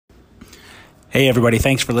Hey everybody,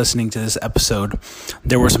 thanks for listening to this episode.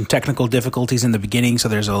 There were some technical difficulties in the beginning, so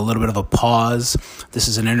there's a little bit of a pause. This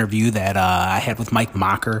is an interview that I had with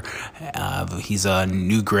Makher. He's a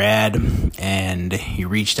new grad, and he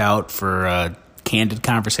reached out for a candid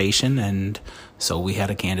conversation, and so we had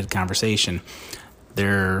a candid conversation.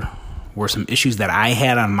 There were some issues that I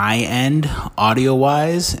had on my end,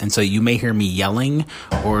 audio-wise, and so you may hear me yelling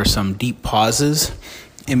or some deep pauses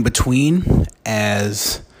in between,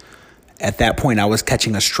 as at that point I was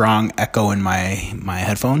catching a strong echo in my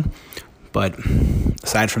headphone. But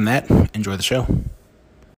aside from that, enjoy the show.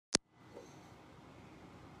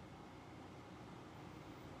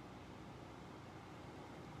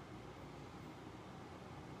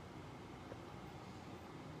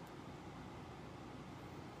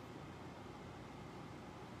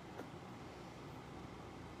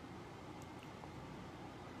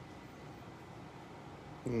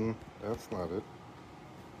 That's not it.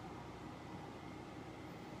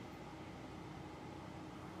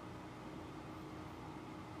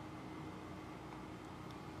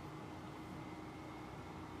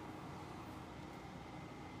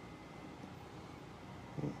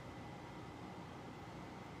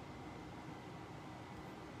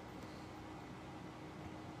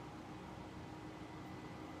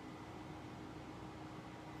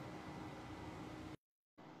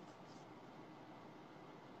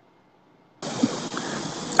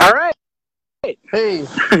 All right. Hey,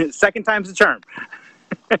 Second time's the charm.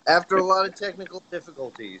 after a lot of technical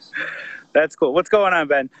difficulties. That's cool. What's going on,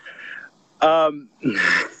 Ben?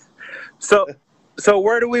 So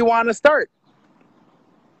where do we want to start?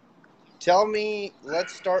 Tell me,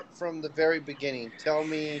 let's start from the very beginning. Tell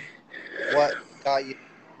me what got you.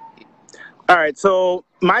 All right, so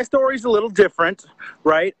my story's a little different,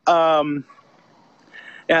 right?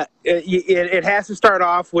 It has to start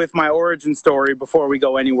off with my origin story before we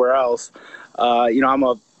go anywhere else.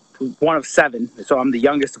 I'm one of seven, so I'm the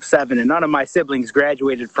youngest of seven, and none of my siblings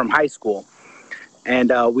graduated from high school.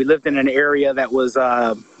 And we lived in an area that was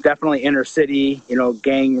definitely inner city,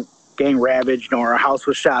 gang ravaged. Our house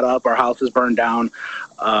was shot up, our house was burned down.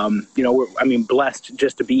 Blessed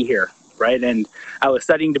just to be here, right? And I was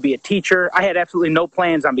studying to be a teacher. I had absolutely no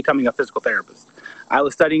plans on becoming a physical therapist. I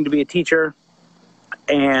was studying to be a teacher,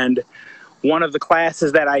 and one of the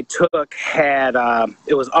classes that I took had,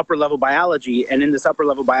 it was upper level biology, and in this upper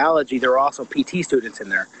level biology, there were also PT students in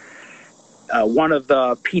there. One of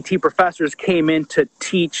the PT professors came in to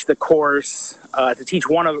teach the course, to teach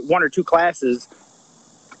one or two classes,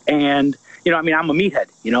 and, I'm a meathead,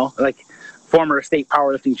 like former state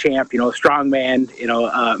powerlifting champ, strongman,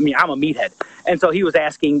 I'm a meathead. And so he was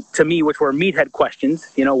asking to me, which were meathead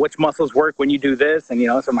questions, which muscles work when you do this, and,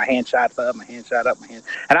 so my hand shots up, my hand shot up, my hand.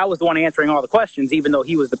 And I was the one answering all the questions, even though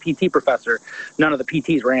he was the PT professor. None of the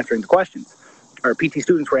PTs were answering the questions, or PT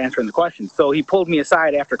students were answering the questions. So he pulled me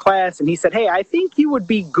aside after class, and he said, "Hey, I think you would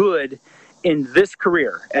be good in this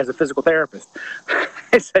career as a physical therapist."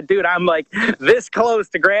 I said, "Dude, I'm like this close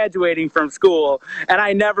to graduating from school, and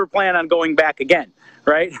I never plan on going back again."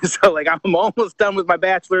 Right? So like, I'm almost done with my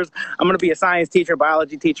bachelor's. I'm going to be a science teacher,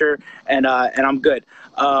 biology teacher, and I'm good.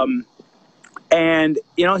 And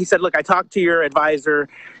he said, "Look, I talked to your advisor.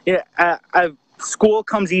 School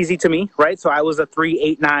comes easy to me, right? So I was a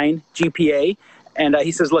 3.89 GPA, and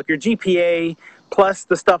he says, look, your GPA plus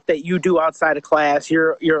the stuff that you do outside of class,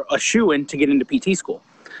 you're a shoo-in to get into PT school."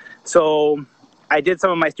 So I did some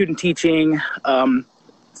of my student teaching,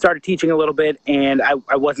 started teaching a little bit, and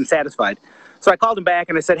I wasn't satisfied. So I called him back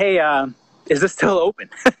and I said, "Hey, is this still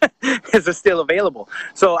open? Is this still available?"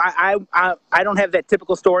 So I don't have that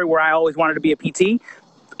typical story where I always wanted to be a PT.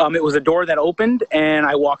 It was a door that opened, and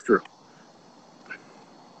I walked through.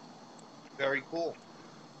 Very cool.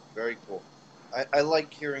 Very cool. I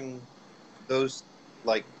like hearing those,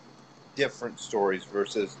 like, different stories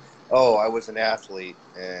versus, oh, I was an athlete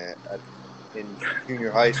in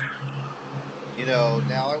junior high school.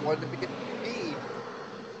 Now I want to be a PT.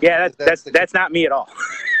 Yeah, that's not me at all.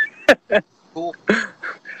 Cool.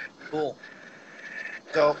 Cool.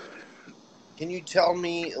 So, can you tell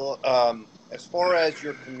me, as far as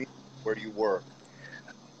your community where you work,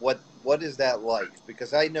 what is that like?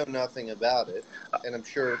 Because I know nothing about it, and I'm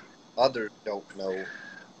sure others don't know,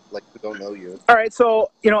 like, who don't know you. All right, so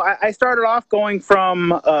I started off going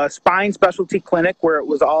from a spine specialty clinic where it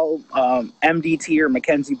was all MDT or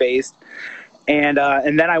McKenzie based. And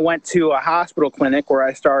then I went to a hospital clinic where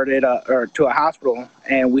I started, or to a hospital,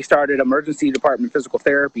 and we started emergency department physical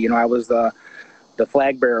therapy. I was the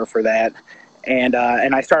flag bearer for that. and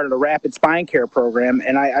I started a rapid spine care program,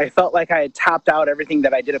 and I felt like I had topped out everything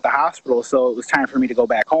that I did at the hospital, so it was time for me to go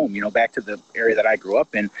back home, back to the area that I grew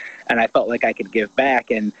up in, and I felt like I could give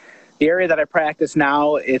back. And the area that I practice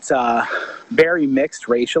now, it's very mixed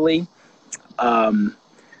racially.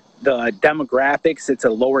 The demographics, it's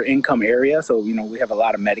a lower income area, so we have a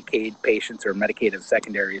lot of Medicaid patients or Medicaid as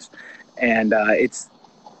secondaries, and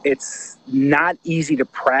it's not easy to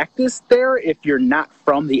practice there if you're not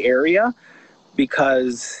from the area,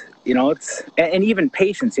 because it's, and even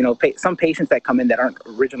patients, some patients that come in that aren't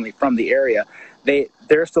originally from the area,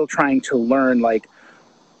 they're still trying to learn, like,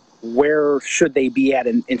 where should they be at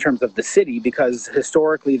in terms of the city, because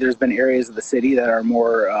historically there's been areas of the city that are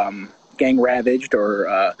more gang ravaged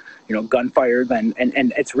or gunfire and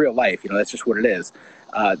it's real life, that's just what it is,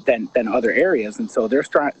 than other areas. And so they're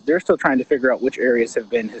still trying to figure out which areas have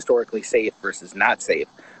been historically safe versus not safe.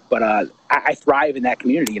 But I thrive in that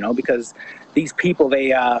community, because these people,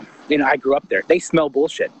 they I grew up there. They smell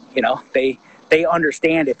bullshit. They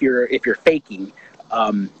understand if you're faking,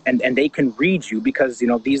 and they can read you, because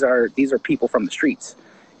these are people from the streets.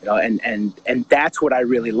 And that's what I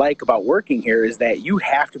really like about working here, is that you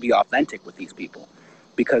have to be authentic with these people,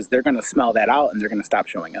 because they're going to smell that out and they're going to stop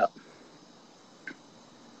showing up.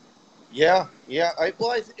 Yeah. I feel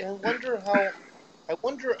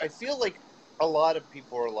like a lot of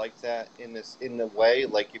people are like that in the way,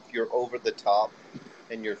 like, if you're over the top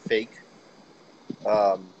and you're fake,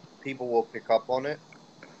 people will pick up on it.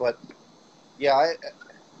 But yeah,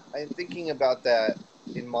 I'm thinking about that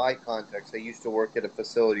in my context. I used to work at a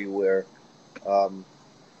facility where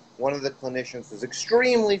one of the clinicians was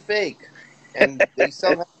extremely fake, and they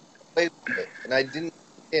somehow played with it. And I didn't.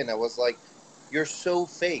 And I was like, "You're so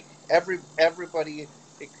fake." Everybody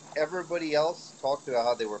else talked about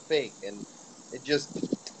how they were fake, and it just,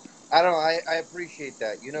 I don't know. I appreciate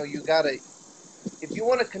that. You gotta, if you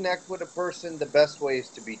want to connect with a person, the best way is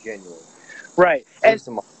to be genuine. Right.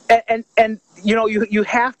 And you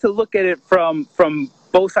have to look at it from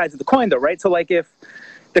both sides of the coin, though, right? So, like, if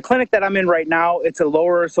the clinic that I'm in right now, it's a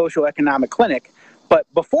lower socioeconomic clinic, but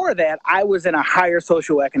before that, I was in a higher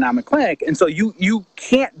socioeconomic clinic, and so you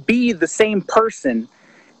can't be the same person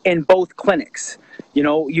in both clinics.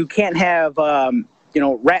 You can't have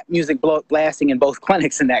rap music blasting in both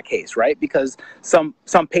clinics in that case, right? Because some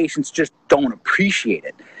patients just don't appreciate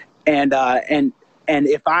it, and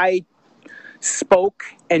if I spoke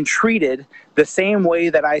and treated the same way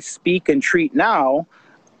that I speak and treat now,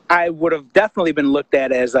 I would have definitely been looked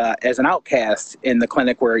at as an outcast in the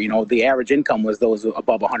clinic, where the average income was those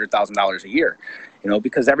above $100,000 a year.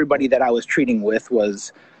 Because everybody that I was treating with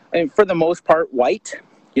was, and for the most part, white.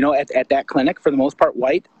 At that clinic, for the most part,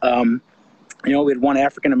 white. We had one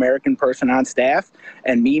African American person on staff,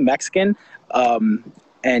 and me, Mexican.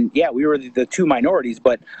 And yeah, we were the two minorities,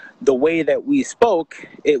 but the way that we spoke,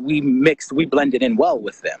 we blended in well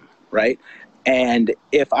with them, right? And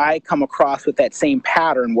if I come across with that same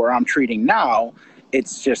pattern where I'm treating now,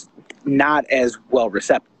 it's just not as well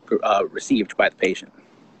received by the patient.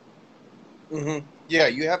 Mm-hmm. Yeah,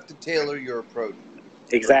 you have to tailor your approach.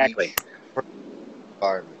 Exactly.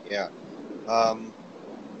 Environment. Yeah.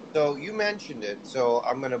 So you mentioned it, so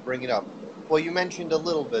I'm going to bring it up. Well, you mentioned a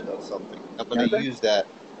little bit of something. I'm going to use that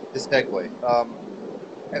to segue.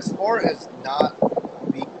 As far as not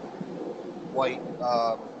being white,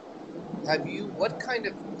 what kind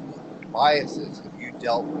of biases have you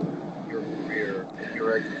dealt with in your career, in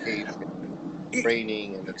your education,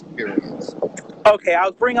 training, and experience? Okay,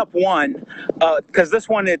 I'll bring up one, because this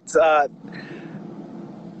one, it's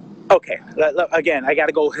okay. Again, I got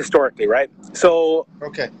to go historically, right? So,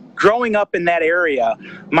 okay. Growing up in that area,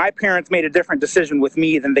 my parents made a different decision with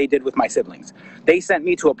me than they did with my siblings. They sent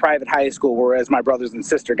me to a private high school, whereas my brothers and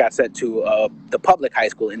sister got sent to the public high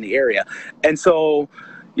school in the area. And so,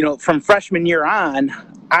 from freshman year on,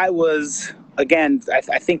 I was, again,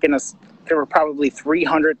 I think there were probably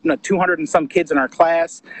 200 and some kids in our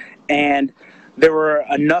class, and there were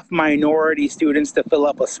enough minority students to fill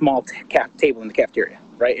up a small table in the cafeteria,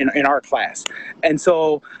 right, in our class. And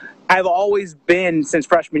so I've always been, since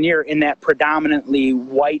freshman year, in that predominantly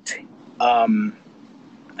white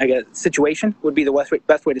I guess situation would be the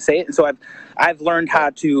best way to say it. And so I've learned how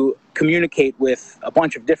to communicate with a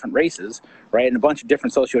bunch of different races, right, and a bunch of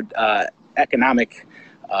different socio-economic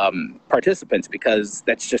participants, because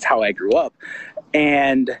that's just how I grew up.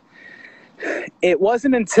 And it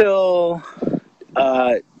wasn't until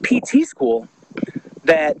PT school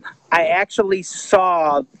that I actually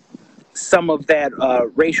saw some of that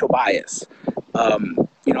racial bias.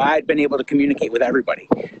 I had been able to communicate with everybody,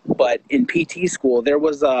 but in PT school, there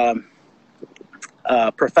was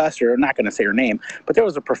professor, I'm not going to say her name, but there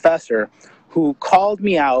was a professor who called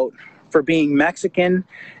me out for being Mexican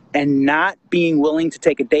and not being willing to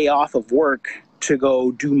take a day off of work to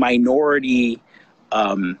go do minority,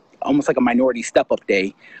 almost like a minority step-up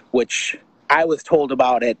day, which I was told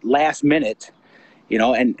about at last minute,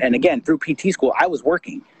 and again, through PT school, I was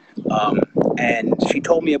working. And she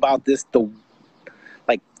told me about this,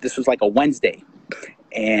 this was like a Wednesday,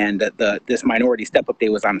 and this minority step-up day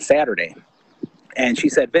was on a Saturday. And she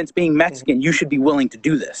said, Vince, being Mexican, you should be willing to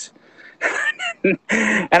do this. And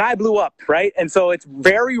I blew up, right? And so it's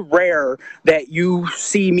very rare that you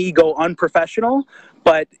see me go unprofessional,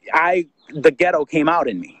 but the ghetto came out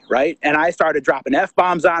in me, right? And I started dropping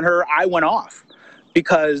F-bombs on her. I went off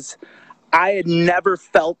because I had never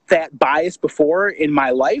felt that bias before in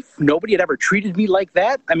my life. Nobody had ever treated me like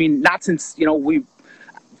that. I mean, not since,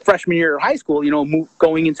 freshman year of high school,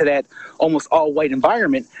 going into that almost all white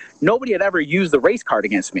environment, nobody had ever used the race card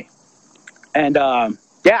against me. And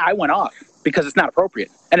I went off because it's not appropriate.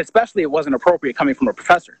 And especially it wasn't appropriate coming from a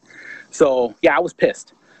professor. So yeah, I was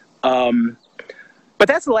pissed. But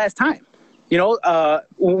that's the last time.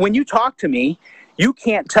 When you talk to me, you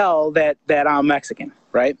can't tell that I'm Mexican,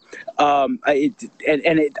 right? I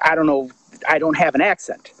don't know, I don't have an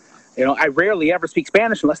accent. I rarely ever speak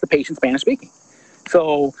Spanish unless the patient's Spanish speaking.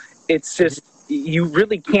 So it's just, you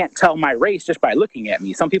really can't tell my race just by looking at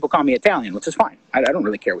me. Some people call me Italian, which is fine. I don't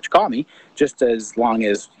really care what you call me, just as long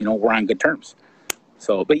as, we're on good terms.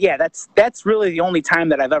 So, but yeah, that's really the only time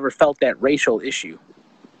that I've ever felt that racial issue.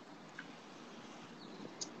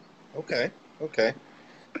 Okay.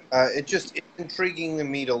 It's intriguing to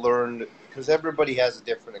me to learn, because everybody has a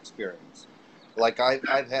different experience. Like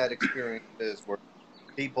I've had experiences where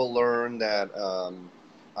people learn that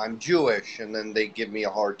I'm Jewish, and then they give me a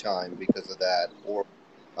hard time because of that. Or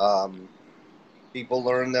people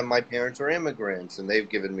learn that my parents are immigrants, and they've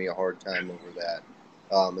given me a hard time over that.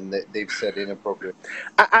 And they've said inappropriate.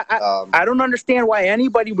 I don't understand why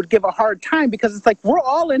anybody would give a hard time, because it's like, we're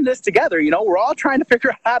all in this together. We're all trying to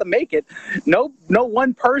figure out how to make it. No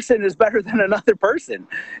one person is better than another person.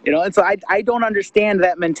 And so I don't understand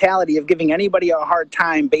that mentality of giving anybody a hard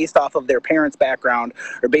time based off of their parents' background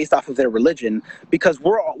or based off of their religion, because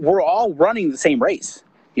we're all running the same race.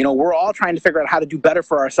 We're all trying to figure out how to do better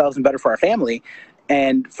for ourselves and better for our family.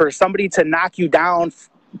 And for somebody to knock you down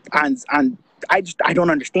on I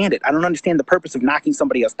don't understand it. I don't understand the purpose of knocking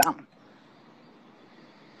somebody else down.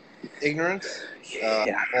 Ignorance,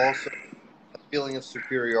 yeah. Also a feeling of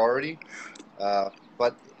superiority,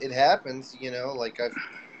 but it happens. Like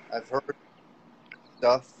I've heard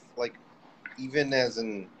stuff, like even as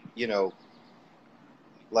in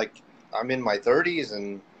like I'm in my 30s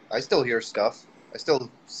and I still hear stuff. I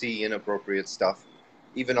still see inappropriate stuff,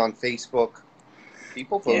 even on Facebook.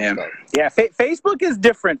 People post stuff. Yeah, Facebook is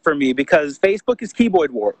different for me because Facebook is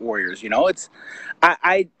keyboard warriors. It's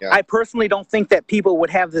I personally don't think that people would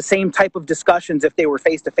have the same type of discussions if they were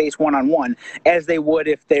face to face, one on one, as they would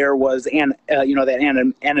if there was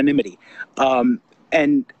that anonymity.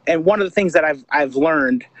 And one of the things that I've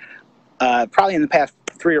learned probably in the past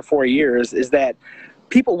 3 or 4 years is that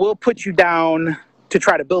people will put you down to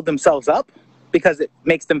try to build themselves up because it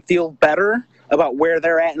makes them feel better about where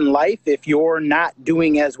they're at in life if you're not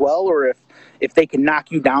doing as well, or if they can knock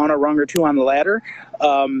you down a rung or two on the ladder.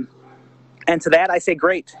 And to that I say,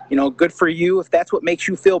 great, good for you. If that's what makes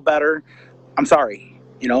you feel better, I'm sorry,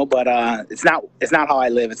 but it's not how I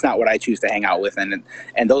live. It's not what I choose to hang out with. And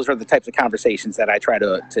those are the types of conversations that I try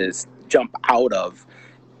to jump out of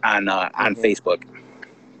on Facebook.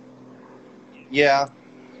 Yeah.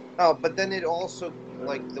 Oh, but then it also,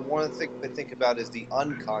 like, the one of the things I think about is the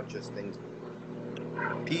unconscious things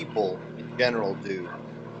people in general do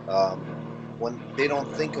when they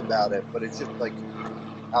don't think about it, but it's just like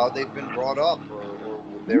how they've been brought up or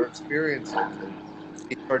their experiences, and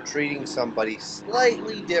they start treating somebody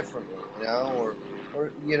slightly differently, or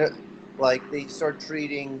like they start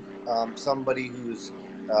treating somebody who's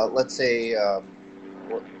let's say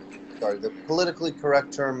the politically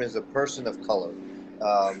correct term is a person of color.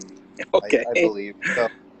 Okay. I believe so.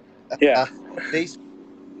 Yeah. They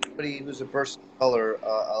somebody who's a person of color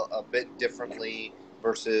a bit differently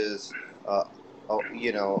versus a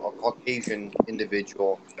Caucasian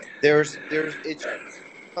individual. It's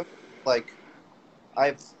like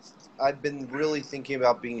I've been really thinking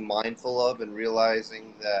about being mindful of and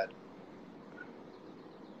realizing that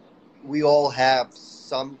we all have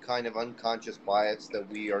some kind of unconscious bias that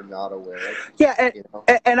we are not aware of. Yeah,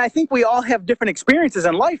 and I think we all have different experiences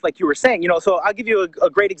in life, like you were saying. So I'll give you a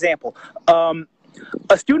great example.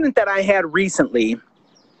 A student that I had recently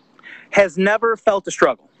has never felt a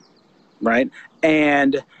struggle. right?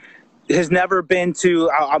 And has never been to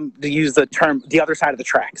use the term, the other side of the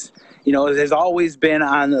tracks. You know, it has always been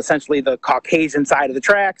on essentially the Caucasian side of the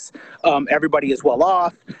tracks. Everybody is well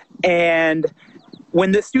off. And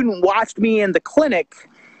when this student watched me in the clinic,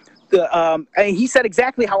 and he said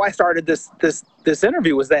exactly how I started this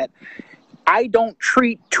interview, was that I don't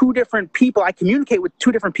treat two different people. I communicate with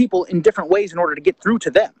two different people in different ways in order to get through to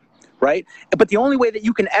them, right? But the only way that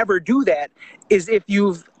you can ever do that is if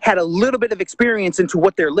you've had a little bit of experience into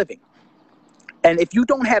what they're living. And if you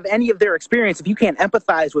don't have any of their experience, if you can't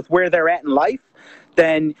empathize with where they're at in life,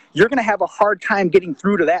 then you're going to have a hard time getting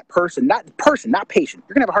through to that person, not patient.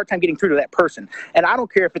 You're going to have a hard time getting through to that person. And I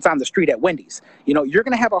don't care if it's on the street at Wendy's. You know, you're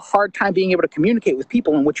going to have a hard time being able to communicate with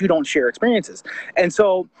people in which you don't share experiences. And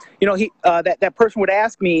so, you know, that person would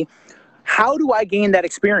ask me, how do I gain that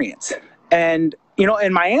experience? And, you know,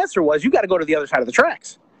 and my answer was, you got to go to the other side of the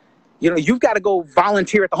tracks. You know, you've got to go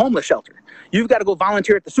volunteer at the homeless shelter. You've got to go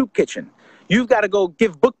volunteer at the soup kitchen. You've got to go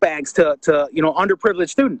give book bags to you know, underprivileged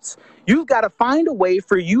students. You've got to find a way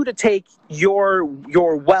for you to take your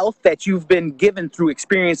wealth that you've been given through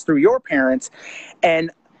experience through your parents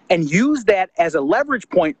and use that as a leverage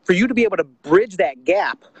point for you to be able to bridge that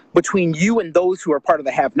gap between you and those who are part of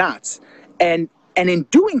the have-nots. And in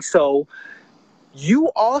doing so,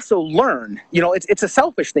 you also learn. You know, it's a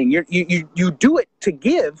selfish thing. You do it to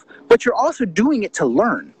give, but you're also doing it to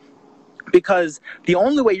learn. Because the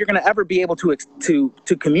only way you're going to ever be able to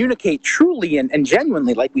communicate truly and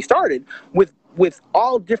genuinely, like we started, with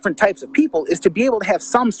all different types of people, is to be able to have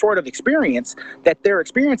some sort of experience that they're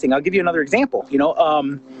experiencing. I'll give you another example. You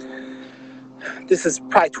know, this is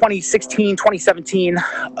probably 2016, 2017,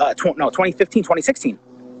 2015, 2016.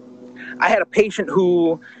 I had a patient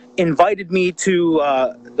who invited me to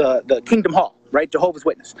the Kingdom Hall, right, Jehovah's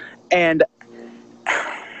Witness, and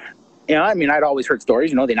you know, I mean, I'd always heard stories,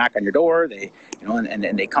 you know, they knock on your door, they, you know,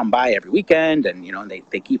 and they come by every weekend, and, you know, and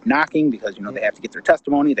they keep knocking because, you know, they have to get their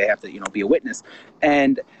testimony, they have to, you know, be a witness.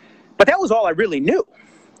 But that was all I really knew,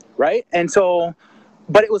 right? And so,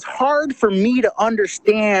 but it was hard for me to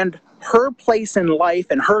understand her place in life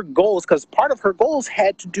and her goals, because part of her goals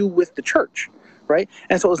had to do with the church, right?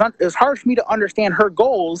 And so it was hard for me to understand her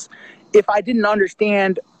goals if I didn't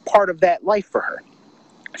understand part of that life for her.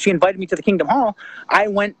 She invited me to the Kingdom Hall. I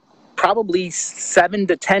went probably 7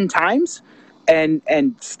 to 10 times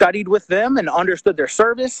and studied with them and understood their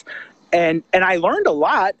service. And I learned a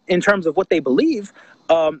lot in terms of what they believe.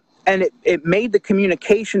 And it made the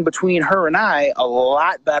communication between her and I a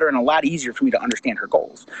lot better and a lot easier for me to understand her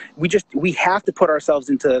goals. We have to put ourselves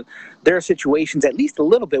into their situations at least a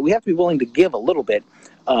little bit. We have to be willing to give a little bit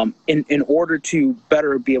in order to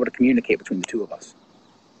better be able to communicate between the two of us.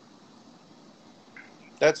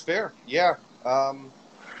 That's fair. Yeah.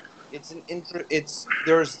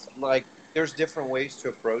 There's different ways to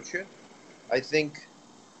approach it. I think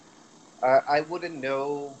I wouldn't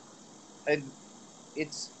know, and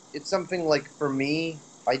it's something like, for me,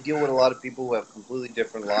 I deal with a lot of people who have completely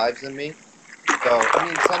different lives than me. So I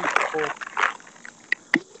mean, some people,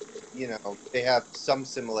 you know, they have some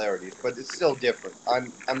similarities, but it's still different.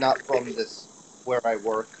 I'm not from this where I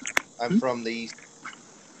work. I'm from the East.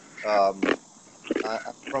 I'm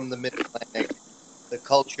from the Mid-Atlantic. The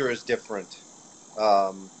culture is different.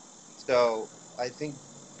 So I think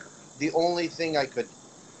the only thing I could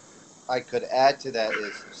add to that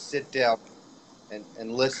is sit down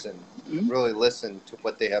and listen, really listen to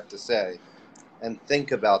what they have to say, and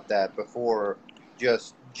think about that before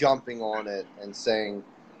just jumping on it and saying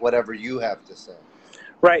whatever you have to say.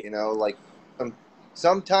 Right. You know, like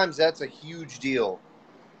sometimes that's a huge deal,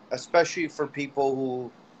 especially for people who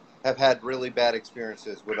have had really bad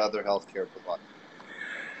experiences with other healthcare providers.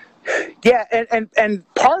 Yeah, and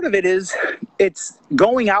part of it is it's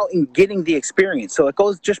going out and getting the experience. So it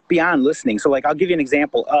goes just beyond listening. So, like, I'll give you an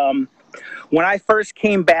example. When I first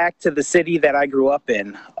came back to the city that I grew up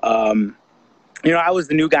in, you know, I was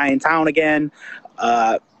the new guy in town again.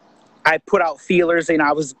 I put out feelers, and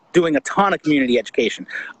I was doing a ton of community education.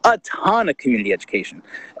 And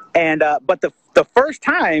but the first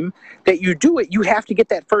time that you do it, you have to get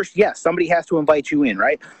that first yes. Somebody has to invite you in,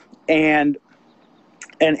 right? And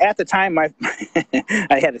at the time, I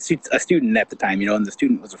had a student at the time, you know, and the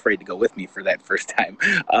student was afraid to go with me for that first time.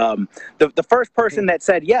 The first person that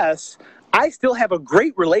said yes, I still have a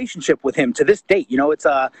great relationship with him to this date. You know, it's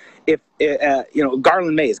you know,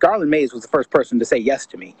 Garland Mays. Garland Mays was the first person to say yes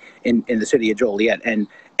to me in the city of Joliet, and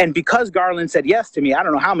because Garland said yes to me, I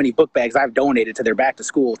don't know how many book bags I've donated to their back to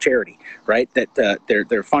school charity, right? That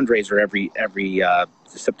their fundraiser every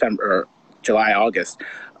September, or July, August,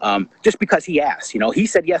 just because he asked. He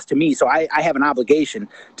said yes to me, so I have an obligation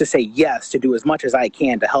to say yes, to do as much as I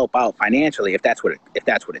can to help out financially if that's what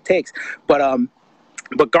it takes.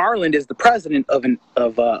 But Garland is the president of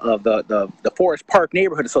the Forest Park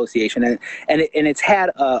Neighborhood Association, and it's had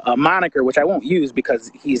a moniker which I won't use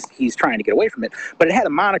because he's trying to get away from it. But it had a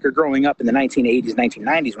moniker growing up in the 1980s,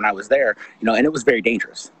 1990s when I was there, and it was very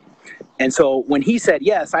dangerous. And so when he said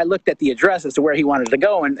yes, I looked at the address as to where he wanted to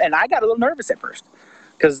go, and I got a little nervous at first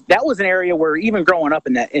because that was an area where even growing up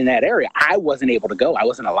in that area, I wasn't able to go. I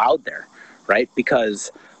wasn't allowed there, right?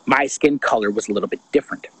 Because my skin color was a little bit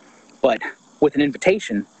different. But with an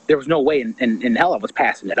invitation, there was no way in hell I was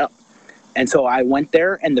passing it up. And so I went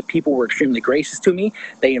there, and the people were extremely gracious to me.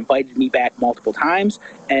 They invited me back multiple times,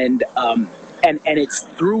 and it's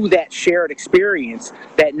through that shared experience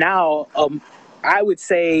that now I would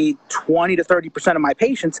say 20 to 30% of my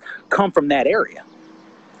patients come from that area,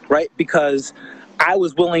 right? Because I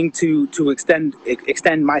was willing to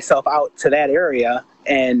extend myself out to that area,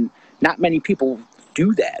 and not many people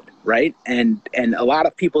do that, right? And a lot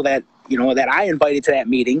of people that I invited to that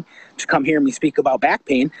meeting to come hear me speak about back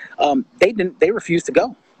pain, they refused to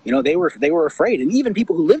go. They were afraid, and even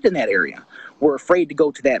people who lived in that area were afraid to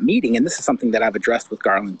go to that meeting. And this is something that I've addressed with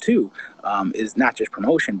Garland too, is not just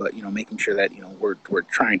promotion, but making sure that we're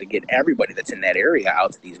trying to get everybody that's in that area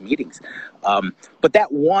out to these meetings. But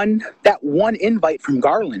that one invite from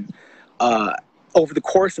Garland, over the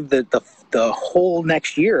course of the whole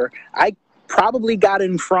next year, I probably got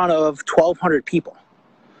in front of 1,200 people,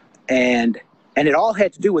 and it all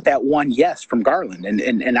had to do with that one yes from Garland.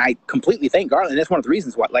 And I completely thank Garland. That's one of the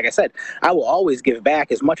reasons why, like I said, I will always give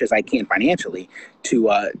back as much as I can financially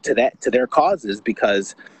to their causes,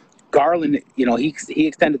 because Garland, he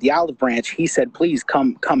extended the olive branch. He said, please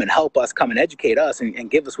come and help us, come and educate us and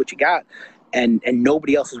give us what you got. And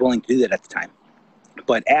nobody else was willing to do that at the time.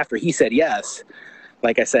 But after he said yes,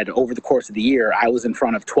 like I said, over the course of the year, I was in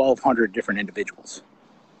front of 1,200 different individuals.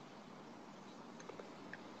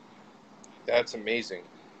 That's amazing.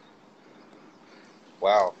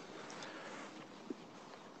 Wow.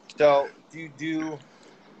 So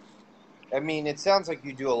it sounds like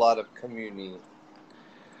you do a lot of community.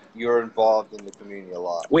 You're involved in the community a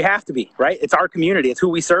lot. We have to be, right? It's our community. It's who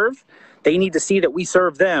we serve. They need to see that we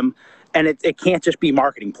serve them, and it can't just be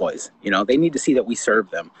marketing ploys. They need to see that we serve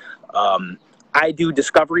them. I do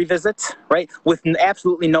discovery visits, right, with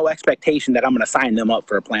absolutely no expectation that I'm going to sign them up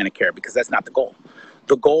for a plan of care, because that's not the goal.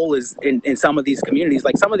 The goal is in some of these communities,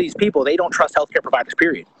 like some of these people, they don't trust healthcare providers,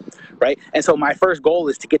 period, right? And so my first goal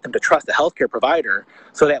is to get them to trust a healthcare provider,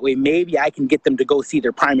 so that way maybe I can get them to go see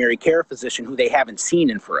their primary care physician who they haven't seen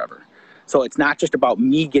in forever. So it's not just about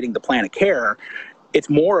me getting the plan of care. It's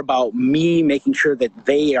more about me making sure that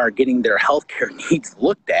they are getting their healthcare needs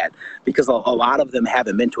looked at, because a lot of them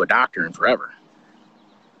haven't been to a doctor in forever.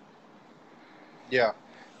 Yeah.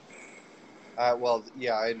 I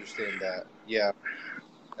understand that. Yeah.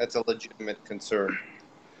 That's a legitimate concern.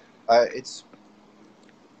 Currently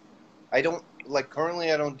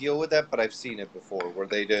I don't deal with that, but I've seen it before, where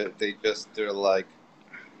they're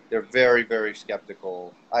very, very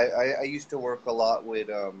skeptical. I used to work a lot with,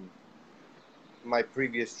 my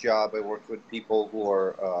previous job, I worked with people who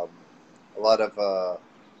are, a lot of,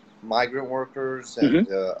 migrant workers and,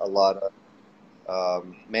 a lot of,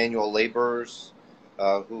 manual laborers,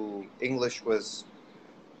 who English was,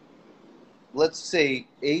 let's say,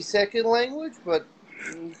 a second language, but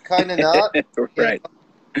kind of not. Right.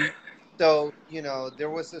 So, there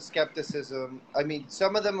was a skepticism.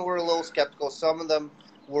 Some of them were a little skeptical. Some of them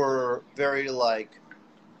were very like,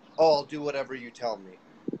 oh, I'll do whatever you tell me,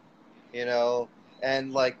 and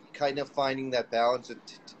kind of finding that balance.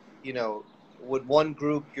 With one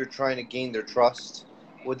group, you're trying to gain their trust.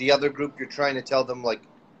 With the other group, you're trying to tell them,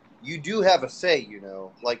 you do have a say,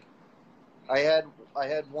 I had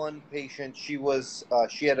one patient. She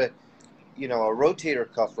had a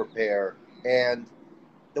rotator cuff repair, and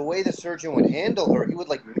the way the surgeon would handle her, he would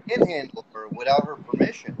manhandle her without her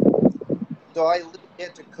permission. So I literally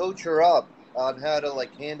had to coach her up on how to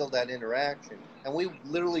handle that interaction, and we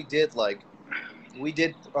literally did we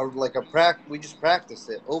just practiced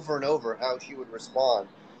it over and over, how she would respond,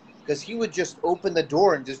 because he would just open the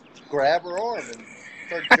door and just grab her arm and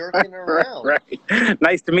start jerking her around. Right.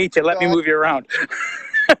 Nice to meet you. Let me move you around.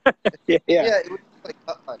 Yeah. Yeah, it was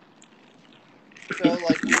so we would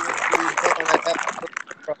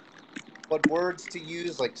have what words to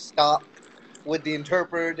use, stop with the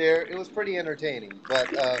interpreter there. It was pretty entertaining,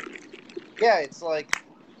 but yeah, it's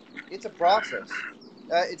a process.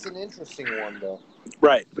 It's an interesting one, though.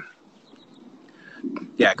 Right.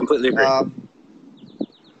 Yeah, I completely agree.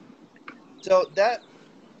 So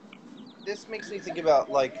this makes me think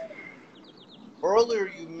about, like, earlier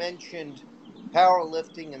you mentioned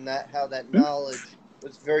powerlifting and how that Hmm? knowledge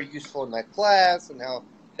was very useful in that class and how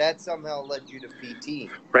that somehow led you to PT.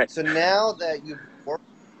 Right. So now that you've worked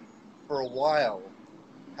for a while,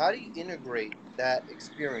 how do you integrate that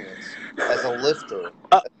experience as a lifter,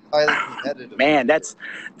 Uh, a highly competitive Man, lifter? that's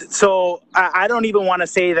so. I don't even want to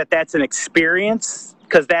say that that's an experience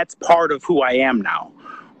because that's part of who I am now,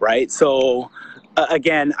 right? So,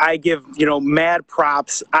 again, I give mad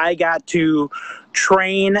props. I got to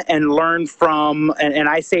train and learn from, and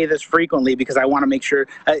I say this frequently because I want to make sure.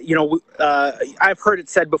 I've heard it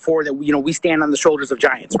said before that we stand on the shoulders of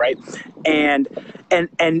giants, right? And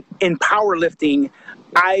in powerlifting,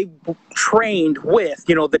 I trained with,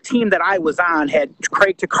 the team that I was on had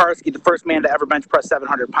Craig Tokarski, the first man to ever bench press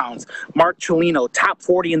 700 pounds, Mark Cellino, top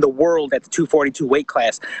 40 in the world at the 242 weight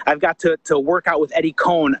class. I've got to work out with Eddie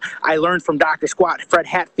Cohn. I learned from Dr. Squat, Fred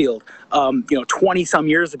Hatfield, 20 some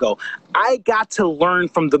years ago. I got to learn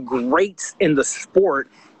from the greats in the sport.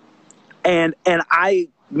 And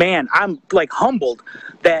I'm like humbled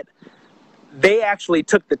that they actually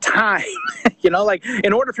took the time, like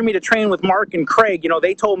in order for me to train with Mark and Craig,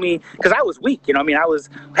 they told me, because I was weak,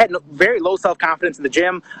 had very low self-confidence in the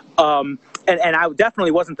gym. And I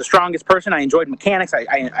definitely wasn't the strongest person. I enjoyed mechanics.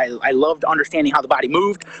 I loved understanding how the body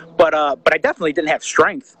moved, but I definitely didn't have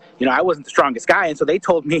strength. I wasn't the strongest guy. And so they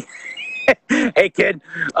told me, hey kid,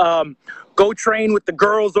 go train with the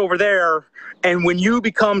girls over there, and when you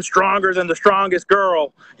become stronger than the strongest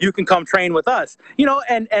girl, you can come train with us.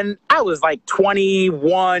 And I was like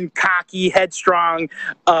 21, cocky, headstrong.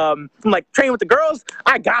 I'm like, train with the girls,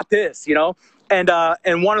 I got this.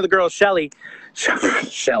 And one of the girls, Shelly,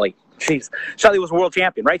 Shelly was a world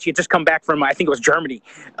champion, right? She had just come back from, I think it was Germany,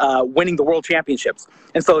 winning the world championships.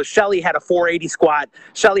 And so Shelly had a 480 squat.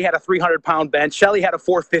 Shelly had a 300-pound bench. Shelly had a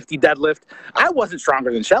 450 deadlift. I wasn't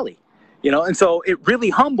stronger than Shelly, and so it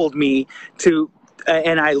really humbled me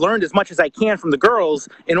and I learned as much as I can from the girls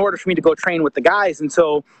in order for me to go train with the guys. And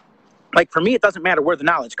so, like, for me, it doesn't matter where the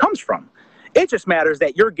knowledge comes from. It just matters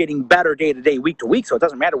that you're getting better day to day, week to week. So it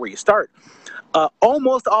doesn't matter where you start.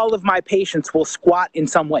 Almost all of my patients will squat in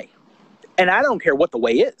some way. And I don't care what the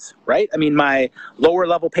way is, right? I mean, my lower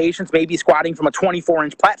level patients may be squatting from a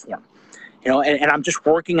 24-inch platform, and I'm just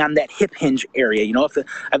working on that hip hinge area.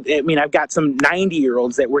 I've got some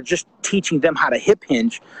 90-year-olds that we're just teaching them how to hip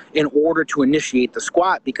hinge in order to initiate the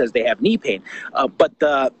squat because they have knee pain.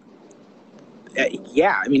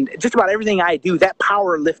 Just about everything I do, that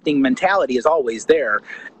powerlifting mentality is always there,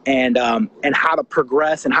 and how to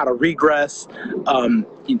progress and how to regress,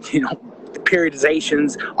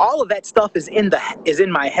 periodizations, all of that stuff is in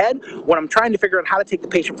my head when I'm trying to figure out how to take the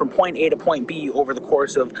patient from point A to point B over the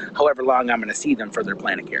course of however long I'm going to see them for their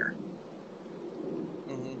plan of care.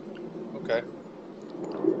 Mm-hmm. Okay.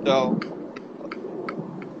 So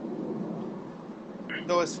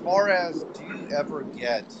as far as, do you ever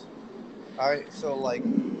get, like,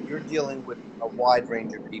 you're dealing with a wide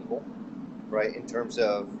range of people, right, in terms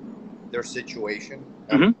of their situation.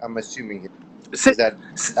 Mm-hmm. I'm assuming is that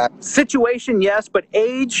situation, yes, but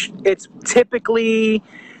age, it's typically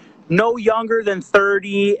no younger than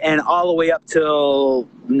 30 and all the way up till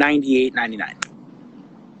 98, 99.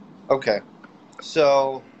 Okay.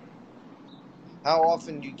 So how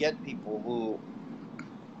often do you get people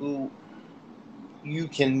who you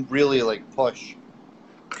can really, like, push,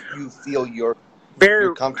 you feel you're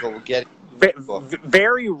comfortable getting?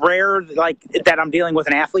 Very rare, like, that I'm dealing with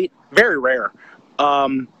an athlete. Very rare.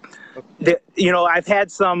 I've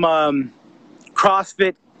had some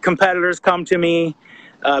CrossFit competitors come to me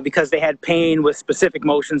because they had pain with specific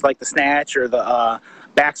motions like the snatch or the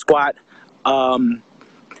back squat. And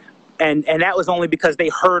that was only because they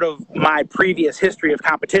heard of my previous history of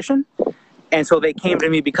competition. And so they came to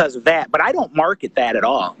me because of that. But I don't market that at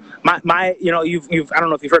all. I don't know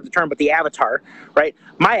if you've heard the term, but the avatar, right?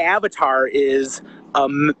 My avatar is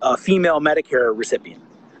a female Medicare recipient.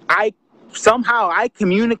 I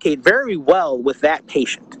communicate very well with that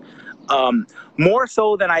patient, more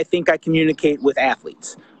so than I think I communicate with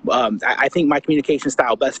athletes. I think my communication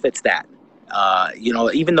style best fits that.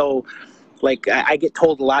 Even though, like, I get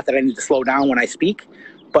told a lot that I need to slow down when I speak,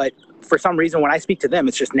 but for some reason, when I speak to them,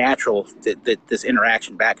 it's just natural that this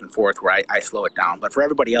interaction back and forth where I slow it down. But for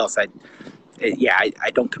everybody else, I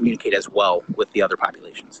don't communicate as well with the other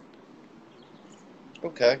populations.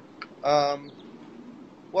 Okay.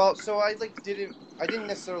 Well, so I didn't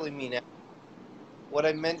necessarily mean it. What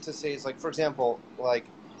I meant to say is, like, for example, like,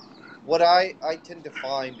 what I tend to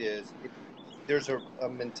find is there's a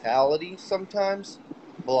mentality sometimes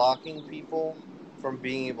blocking people from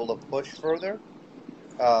being able to push further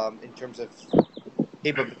in terms of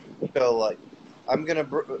capability. So, like, I'm gonna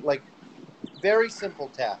like very simple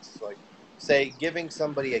tasks, like say giving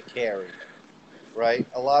somebody a carry. Right?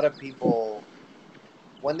 A lot of people,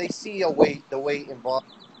 when they see the weight involved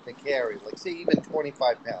in the carry, like say even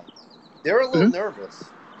 25 pounds, they're a little Hmm.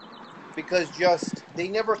 nervous because just they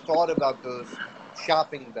never thought about those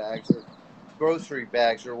shopping bags or grocery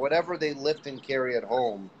bags or whatever they lift and carry at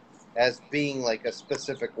home as being like a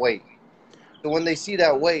specific weight. So when they see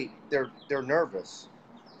that weight, they're nervous.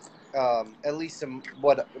 At least some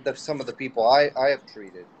of the people I have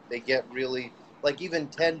treated, they get really like even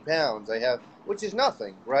 10 pounds. I have, which is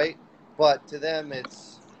nothing, right? But to them,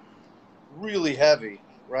 it's really heavy,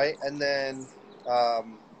 right? And then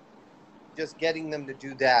um, just getting them to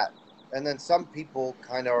do that. And then some people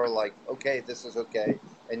kind of are like, okay, this is okay.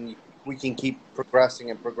 And we can keep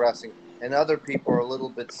progressing and progressing. And other people are a little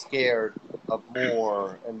bit scared of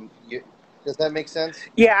more. Does that make sense?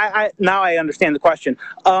 Yeah, now I understand the question.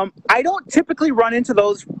 I don't typically run into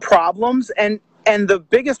those problems, and the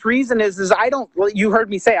biggest reason is I don't. Well, you heard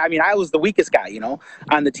me say. I mean, I was the weakest guy,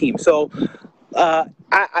 on the team. So uh,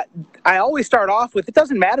 I, I always start off with, it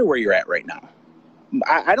doesn't matter where you're at right now.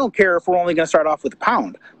 I don't care if we're only going to start off with a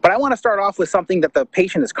pound, but I want to start off with something that the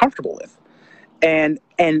patient is comfortable with. And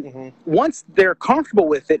Mm-hmm. once they're comfortable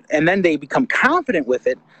with it, and then they become confident with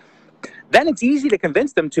it, then it's easy to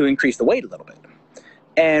convince them to increase the weight a little bit.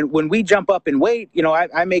 And when we jump up in weight,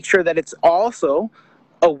 I make sure that it's also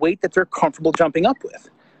a weight that they're comfortable jumping up with.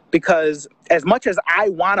 Because as much as I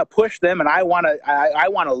want to push them and I want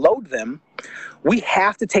to load them, we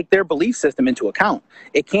have to take their belief system into account.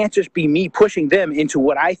 It can't just be me pushing them into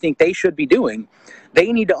what I think they should be doing.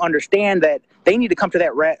 They need to understand that they need to come to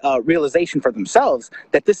that realization for themselves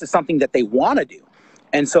that this is something that they want to do.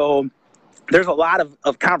 And so there's a lot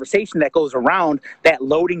of conversation that goes around that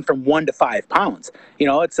loading from 1 to 5 pounds.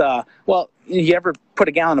 It's well, you ever put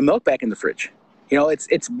a gallon of milk back in the fridge?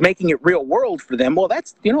 It's making it real world for them. Well,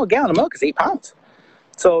 that's, a gallon of milk is 8 pounds.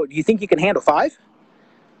 So do you think you can handle 5?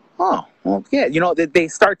 Oh, well, yeah. They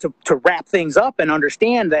start to wrap things up and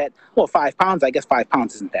understand that, well, 5 pounds, I guess 5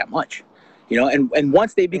 pounds isn't that much. And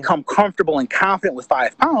once they become comfortable and confident with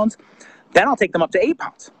 5 pounds, then I'll take them up to 8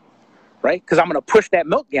 pounds. Right? Because I'm going to push that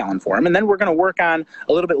milk gallon for them. And then we're going to work on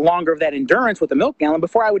a little bit longer of that endurance with the milk gallon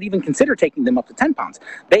before I would even consider taking them up to 10 pounds.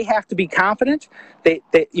 They have to be confident,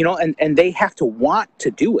 and they have to want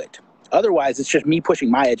to do it. Otherwise, it's just me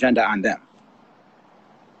pushing my agenda on them.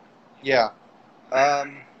 Yeah.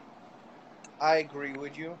 I agree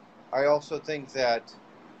with you. I also think that,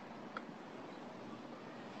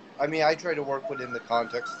 I try to work within the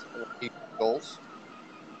context of people's goals,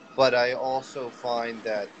 but I also find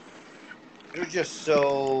that they're just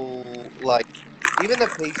so, like, even the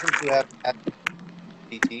patients who have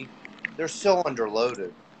PT, they're so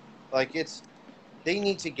underloaded. Like, they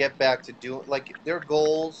need to get back to doing, like, their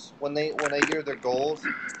goals, when I hear their goals,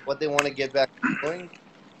 what they want to get back to doing,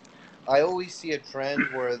 I always see a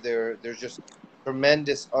trend where there's just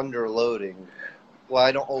tremendous underloading. Well,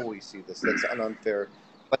 I don't always see this. That's unfair,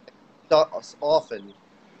 but I often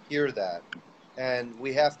hear that, and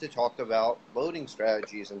we have to talk about loading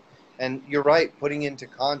strategies. And you're right, putting into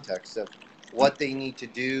context of what they need to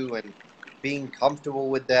do and being comfortable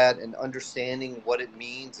with that and understanding what it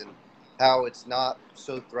means and how it's not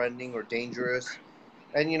so threatening or dangerous.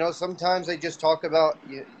 And sometimes I just talk about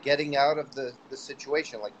getting out of the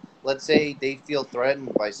situation. Like, let's say they feel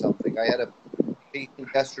threatened by something. I had a patient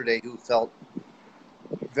yesterday who felt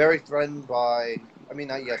very threatened by,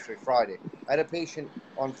 not yesterday, Friday. I had a patient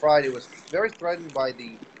on Friday who was very threatened by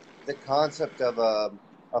the concept of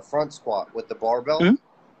a front squat with the barbell. Mm-hmm.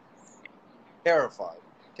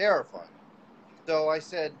 Terrified. So I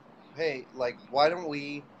said, hey, like, why don't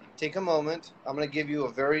we take a moment? I'm going to give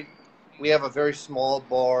you we have a very small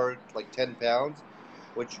bar, like 10 pounds,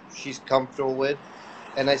 which she's comfortable with.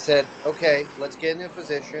 And I said, okay, let's get in a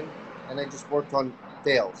position. And I just worked on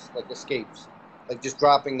fails, like escapes, like just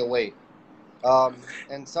dropping the weight.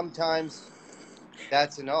 And sometimes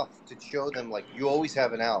that's enough to show them, like, you always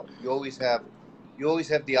have an out. You always have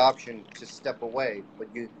the option to step away, but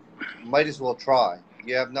you might as well try.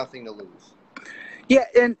 You have nothing to lose. Yeah,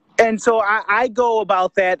 and so I go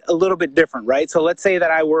about that a little bit different, right? So let's say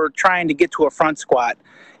that I were trying to get to a front squat.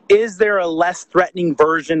 Is there a less threatening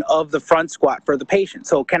version of the front squat for the patient?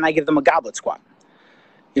 So can I give them a goblet squat?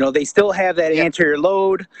 They still have that anterior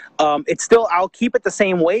load. I'll keep it the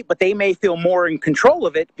same weight, but they may feel more in control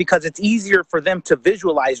of it because it's easier for them to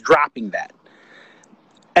visualize dropping that.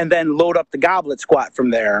 And then load up the goblet squat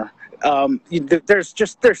from there. There's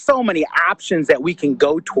so many options that we can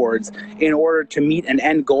go towards in order to meet an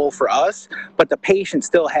end goal for us, but the patient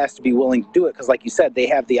still has to be willing to do it because, like you said, they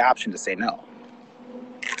have the option to say no.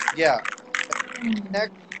 Yeah.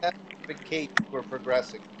 Next, that's the case we're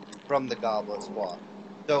progressing from the goblet squat.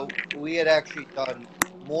 So we had actually done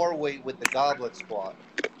more weight with the goblet squat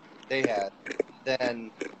they had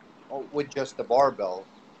than with just the barbell.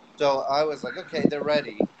 So I was like, okay, they're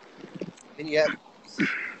ready. And yet,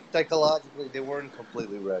 psychologically, they weren't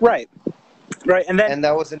completely ready. Right. And then, and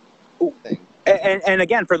that was an thing. And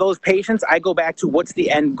again, for those patients, I go back to what's the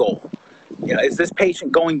end goal. Is this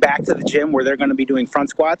patient going back to the gym where they're going to be doing front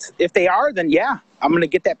squats? If they are, then yeah, I'm going to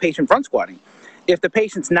get that patient front squatting. If the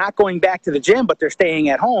patient's not going back to the gym, but they're staying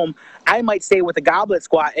at home, I might stay with the goblet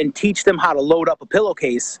squat and teach them how to load up a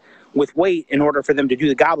pillowcase with weight in order for them to do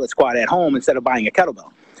the goblet squat at home instead of buying a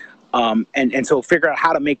kettlebell. And so figure out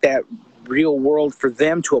how to make that real world for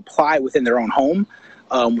them to apply within their own home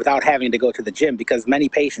without having to go to the gym, because many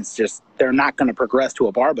patients they're not going to progress to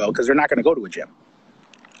a barbell because they're not going to go to a gym.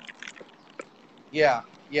 Yeah.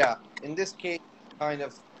 In this case,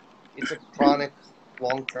 it's a chronic,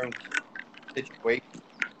 long-term situation.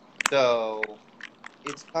 So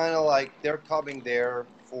it's kind of like they're coming there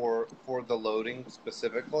for the loading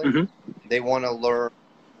specifically. Mm-hmm. They want to learn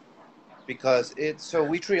because so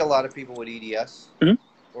we treat a lot of people with EDS Mm-hmm.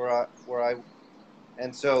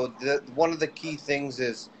 and so one of the key things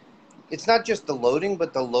is it's not just the loading,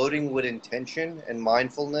 but the loading with intention and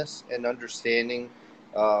mindfulness and understanding,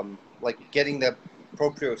 like getting the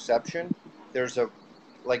proprioception.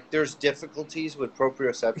 There's difficulties with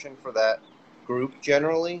proprioception for that group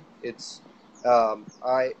generally. It's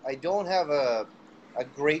I don't have a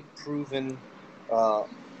great proven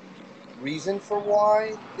reason for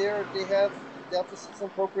why they have deficits in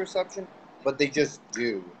proprioception, but they just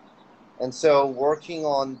do. And so working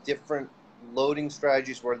on different loading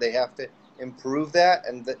strategies where they have to improve that,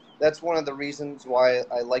 and that's one of the reasons why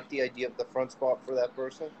I like the idea of the front squat for that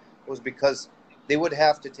person, was because they would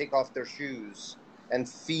have to take off their shoes and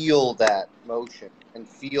feel that motion and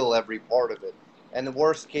feel every part of it. And the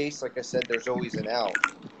worst case, like I said, there's always an out.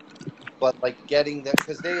 But like getting that,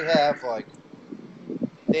 because they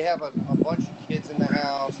have a bunch of kids in the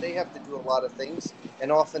house. They have to do a lot of things,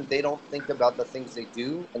 and often they don't think about the things they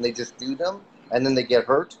do, and they just do them, and then they get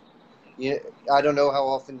hurt. I don't know how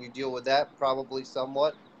often you deal with that. Probably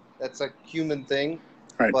somewhat. That's a human thing.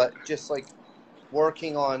 Right. But just like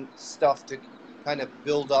working on stuff to kind of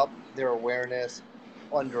build up their awareness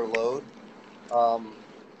under load.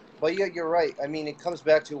 But yeah, you're right. I mean, it comes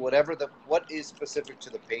back to what is specific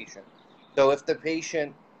to the patient. So if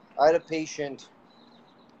I had a patient,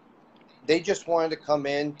 they just wanted to come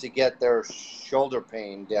in to get their shoulder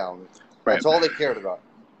pain down. Right. That's all they cared about.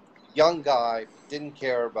 Young guy, didn't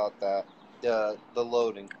care about that, the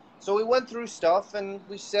loading. So we went through stuff, and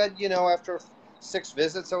we said, after 6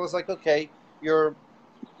 visits, I was like, okay, you're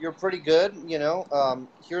pretty good.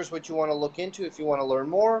 Here's what you want to look into if you want to learn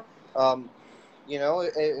more.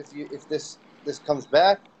 If this comes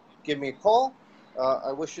back, give me a call.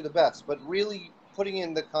 I wish you the best. But really putting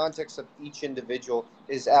in the context of each individual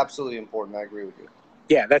is absolutely important. I agree with you.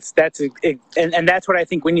 Yeah, that's and that's what I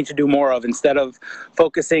think we need to do more of, instead of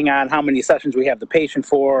focusing on how many sessions we have the patient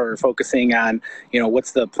for, or focusing on,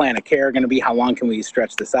 what's the plan of care going to be, how long can we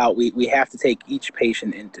stretch this out. We have to take each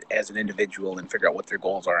patient as an individual and figure out what their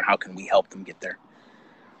goals are and how can we help them get there.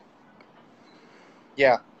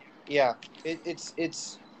 Yeah.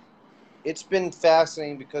 It's been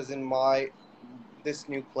fascinating because in this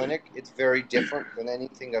new clinic, it's very different than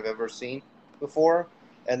anything I've ever seen before.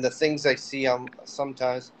 And the things I see,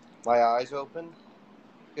 sometimes my eyes open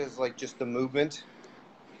because just the movement.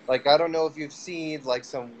 Like, I don't know if you've seen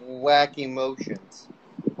some wacky motions,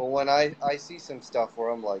 but when I see some stuff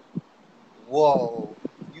where I'm like, whoa,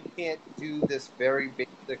 you can't do this very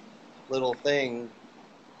basic little thing.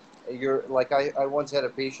 You're like, I once had a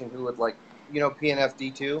patient who would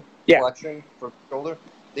PNFD2 flexion for shoulder.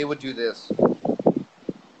 They would do this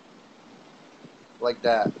like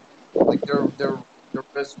that, like their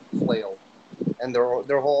wrist would flail, and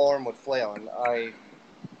their whole arm would flail, and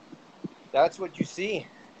that's what you see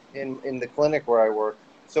in the clinic where I work.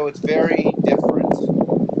 So it's very different.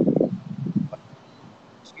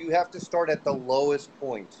 So you have to start at the lowest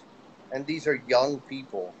point, and these are young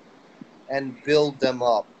people, and build them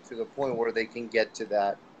up to the point where they can get to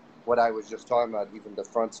that, what I was just talking about, even the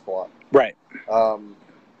front squat. Right.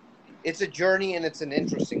 It's a journey, and it's an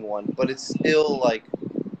interesting one, but it's still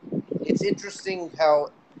it's interesting how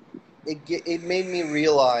it made me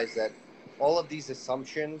realize that all of these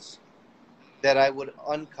assumptions that I would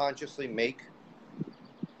unconsciously make,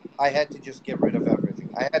 I had to just get rid of everything.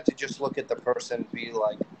 I had to just look at the person, be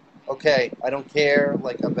like, okay, I don't care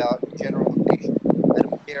like about generalization. I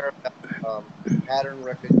don't care about pattern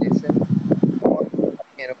recognition. I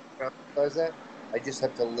can't emphasize that. I just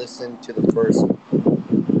have to listen to the person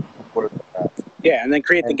where they're at Yeah, and then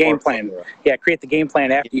create the and game work from plan. there. Yeah, create the game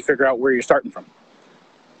plan after you figure out where you're starting from.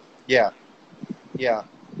 Yeah, yeah.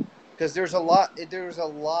 Because there's a lot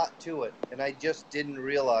to it, and I just didn't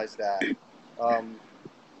realize that.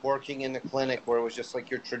 Working in the clinic where it was just like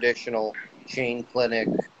your traditional chain clinic,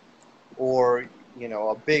 or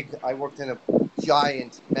I worked in a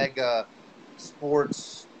giant mega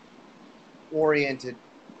sports oriented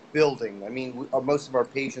building. I mean, most of our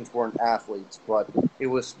patients weren't athletes, but it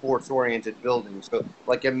was sports oriented building, so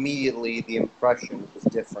like immediately the impression was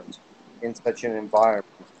different in such an environment.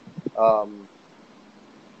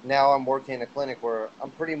 Now I'm working in a clinic where I'm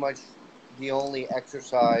pretty much the only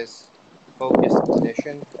exercise focused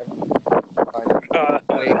clinician. Kind of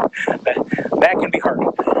way. That can be hard.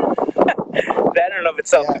 That in and of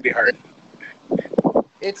itself can be hard.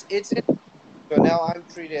 It's so now I'm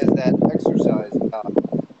treated as that exercise.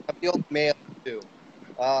 I'm the old male too.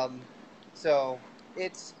 So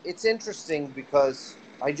it's interesting because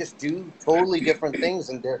I just do totally different things,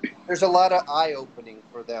 and there's a lot of eye opening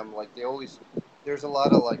for them. Like there's a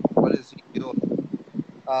lot of like, what is he doing?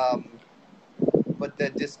 But the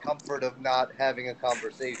discomfort of not having a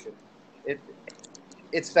conversation,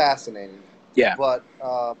 it's fascinating. Yeah. But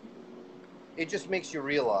it just makes you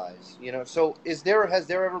realize, So has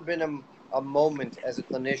there ever been a moment as a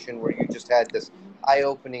clinician where you just had this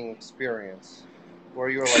eye-opening experience where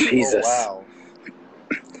you were like, Jesus. oh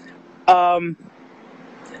wow?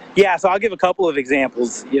 Yeah, so I'll give a couple of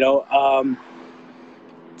examples.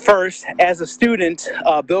 First, as a student,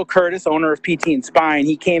 Bill Curtis, owner of PT and Spine,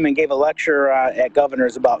 he came and gave a lecture at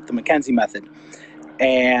Governor's about the McKenzie method.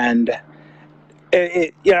 And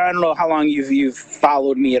I don't know how long you've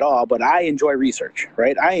followed me at all, but I enjoy research,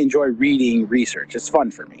 right? I enjoy reading research. It's fun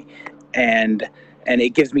for me, and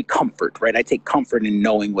it gives me comfort, right? I take comfort in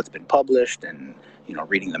knowing what's been published and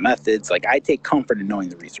reading the methods. Like, I take comfort in knowing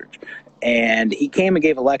the research. And he came and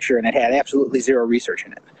gave a lecture, and it had absolutely zero research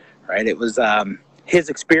in it, right? It was his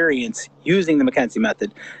experience using the McKenzie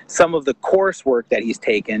method. Some of the coursework that he's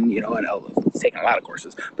taken, and he's taken a lot of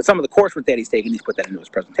courses, but some of the coursework that he's taken, he's put that into his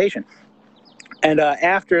presentation. And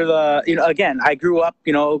after again, I grew up,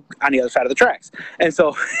 on the other side of the tracks. And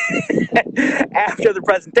so after the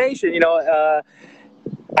presentation,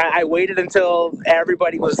 I waited until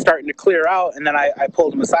everybody was starting to clear out. And then I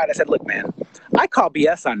pulled him aside. I said, look, man, I call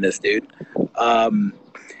BS on this, dude.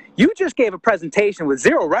 You just gave a presentation with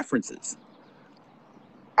zero references.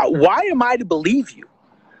 Why am I to believe you?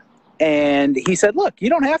 And he said, look, you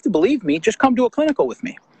don't have to believe me. Just come to a clinical with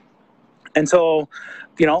me. And so,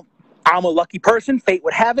 I'm a lucky person. Fate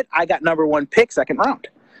would have it. I got number 1 pick, second round.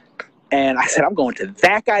 And I said, I'm going to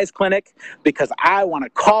that guy's clinic because I want to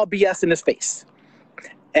call BS in his face.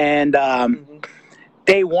 And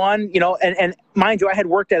day one, and mind you, I had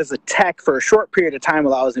worked as a tech for a short period of time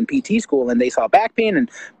while I was in PT school, and they saw back pain, and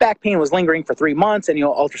back pain was lingering for 3 months, and,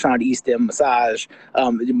 ultrasound, E-stim, massage,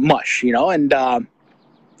 mush, and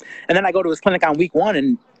then I go to his clinic on week 1,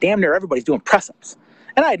 and damn near everybody's doing press-ups.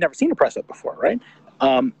 And I had never seen a press-up before, right?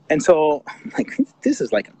 And so I'm like, this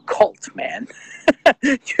is like a cult, man.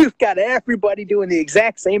 You've got everybody doing the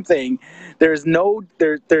exact same thing. There's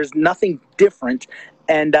nothing different.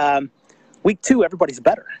 And week 2, everybody's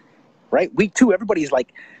better, right? Week 2, everybody's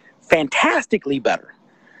like fantastically better.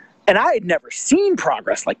 And I had never seen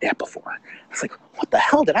progress like that before. I was like, what the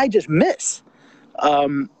hell did I just miss?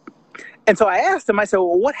 And so I asked him, I said,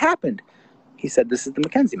 well, what happened? He said, this is the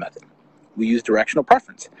McKenzie method. We use directional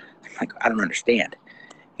preference. I'm like, I don't understand.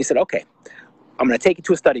 He said, okay, I'm going to take you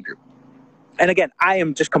to a study group. And again, I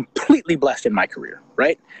am just completely blessed in my career,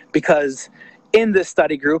 right? Because in this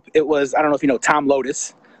study group, it was, I don't know if you know Tom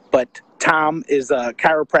Lotus, but Tom is a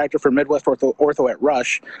chiropractor for Midwest Ortho at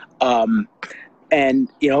Rush. And,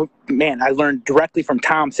 man, I learned directly from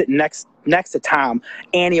Tom, sitting next to Tom,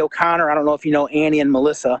 Annie O'Connor. I don't know if you know Annie and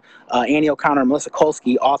Melissa, Annie O'Connor and Melissa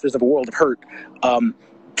Kolsky, authors of A World of Hurt.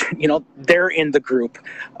 They're in the group.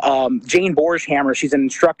 Jane Borshammer, she's an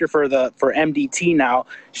instructor for MDT now.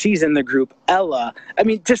 She's in the group. Ella. I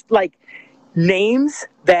mean, just like names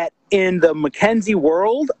that in the McKenzie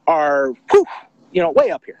world are,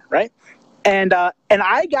 way up here, right? And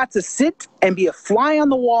I got to sit and be a fly on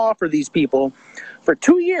the wall for these people. For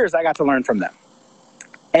 2 years, I got to learn from them.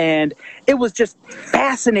 And it was just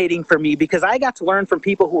fascinating for me because I got to learn from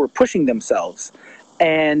people who were pushing themselves.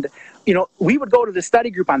 And you know, we would go to the study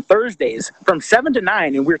group on Thursdays from 7 to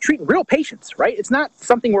 9, and we're treating real patients, right? It's not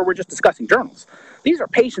something where we're just discussing journals. These are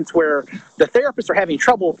patients where the therapists are having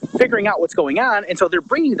trouble figuring out what's going on, and so they're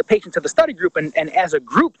bringing the patient to the study group, and as a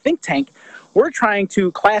group think tank, we're trying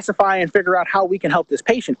to classify and figure out how we can help this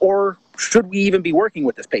patient, or should we even be working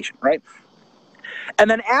with this patient, right? And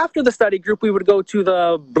then after the study group, we would go to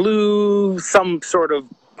the Blue, some sort of,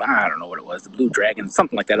 I don't know what it was, the Blue Dragon,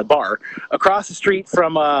 something like that, a bar across the street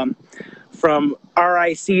from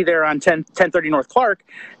RIC there on 1030 North Clark,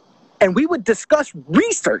 and we would discuss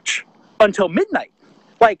research until midnight.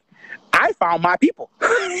 Like, I found my people.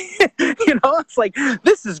 You know, it's like,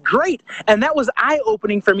 this is great. And that was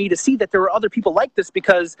eye-opening for me to see that there were other people like this,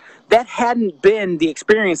 because that hadn't been the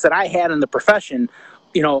experience that I had in the profession.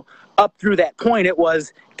 You know, up through that point, it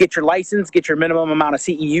was get your license, get your minimum amount of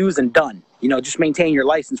CEUs, and done. You know, just maintain your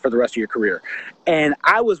license for the rest of your career. And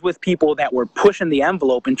I was with people that were pushing the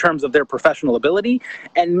envelope in terms of their professional ability.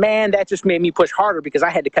 And man, that just made me push harder because I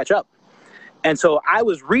had to catch up. And so I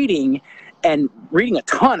was reading a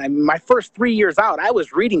ton. I mean, my first 3 years out, I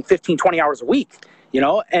was reading 15, 20 hours a week, you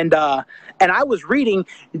know, and I was reading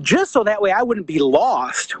just so that way I wouldn't be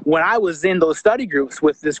lost when I was in those study groups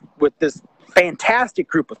with this fantastic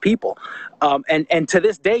group of people. And to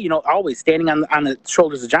this day, you know, always standing on the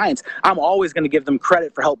shoulders of giants, I'm always going to give them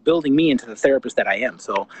credit for help building me into the therapist that I am.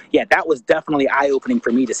 So yeah, that was definitely eye-opening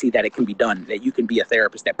for me to see that it can be done, that you can be a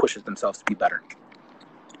therapist that pushes themselves to be better.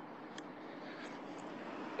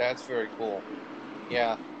 That's very cool.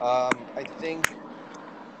 Yeah. I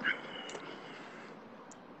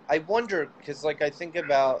wonder, because like I think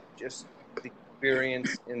about just the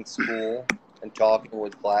experience in school and talking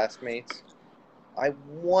with classmates. I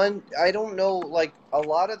don't know, like a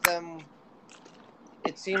lot of them,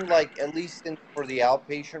 it seemed like, at least for the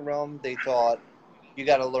outpatient realm, they thought you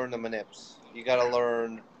got to learn the manips. You got to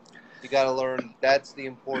learn, that's the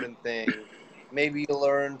important thing. Maybe you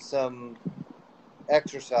learn some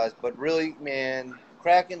exercise, but really, man,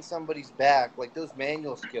 cracking somebody's back, like those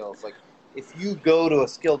manual skills, like if you go to a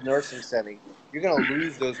skilled nursing setting, you're going to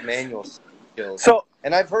lose those manual skills.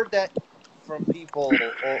 And I've heard that from people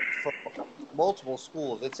from multiple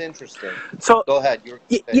schools. It's interesting. So go ahead.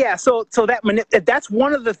 Yeah. So that's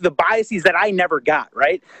one of the biases that I never got,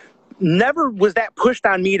 right? Never was that pushed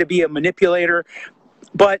on me to be a manipulator,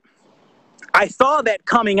 but I saw that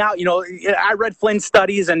coming out. You know, I read Flynn's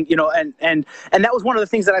studies, and you know, and that was one of the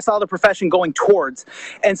things that I saw the profession going towards.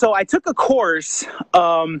 And so I took a course.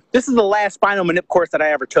 This is the last spinal manip course that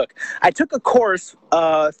I ever took. I took a course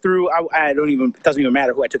through. It doesn't even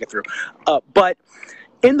matter who I took it through. But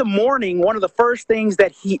in the morning, one of the first things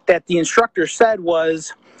that the instructor said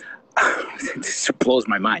was, this blows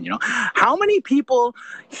my mind. You know, how many people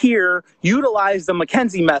here utilize the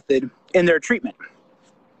McKenzie method in their treatment?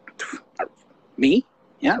 Me?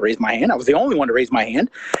 Yeah, I raised my hand. I was the only one to raise my hand.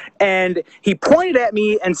 And he pointed at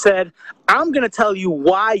me and said, I'm going to tell you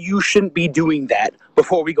why you shouldn't be doing that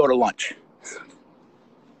before we go to lunch.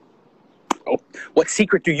 Oh, what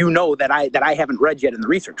secret do you know that I haven't read yet in the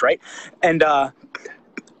research, right? And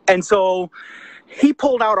so he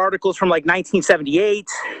pulled out articles from like 1978,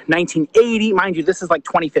 1980. Mind you, this is like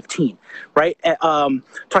 2015, right?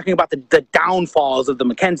 Talking about the downfalls of the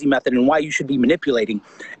McKenzie method and why you should be manipulating.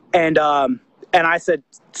 And I said,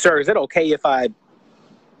 sir, is it okay if I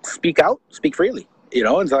speak freely? You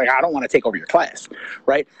know, and it's like, I don't want to take over your class,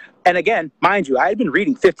 right? And again, mind you, I had been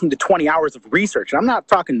reading 15 to 20 hours of research. And I'm not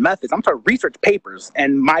talking methods. I'm talking research papers.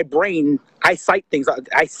 And my brain, I cite things.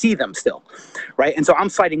 I see them still, right? And so I'm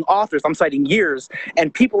citing authors. I'm citing years.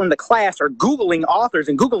 And people in the class are Googling authors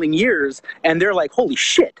and Googling years. And they're like, holy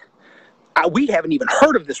shit. We haven't even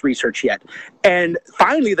heard of this research yet. And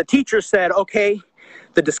finally, the teacher said, okay,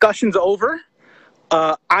 the discussion's over.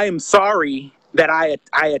 I am sorry that I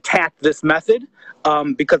attacked this method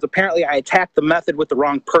because apparently I attacked the method with the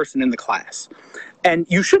wrong person in the class. And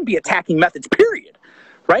you shouldn't be attacking methods, period,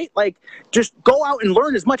 right? Like, just go out and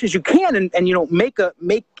learn as much as you can and you know, make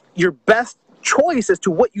your best choice as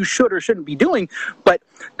to what you should or shouldn't be doing. But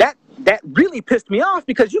that really pissed me off,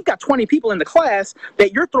 because you've got 20 people in the class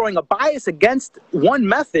that you're throwing a bias against one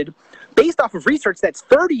method based off of research that's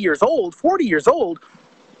 30 years old, 40 years old,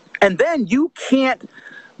 and then you can't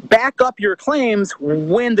back up your claims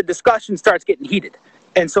when the discussion starts getting heated.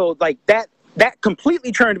 And so like that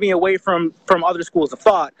completely turned me away from other schools of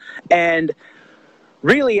thought. And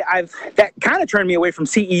really that kind of turned me away from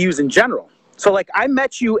CEUs in general. So like I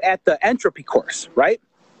met you at the entropy course, right?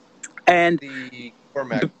 And the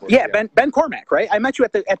Cormac course, yeah, Ben Cormac, right? I met you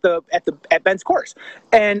at Ben's course.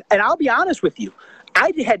 And I'll be honest with you,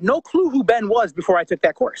 I had no clue who Ben was before I took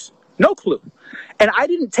that course. No clue. And I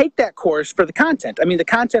didn't take that course for the content. I mean, the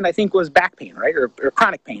content I think was back pain, right? Or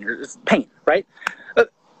chronic pain, or pain, right?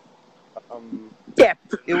 Yeah.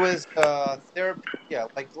 It was therapy. Yeah,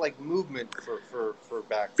 like movement for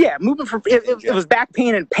back. Yeah, movement for it was back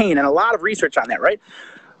pain, and a lot of research on that, right?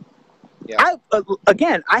 Yeah.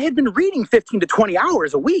 I had been reading 15 to 20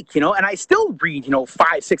 hours a week, and I still read,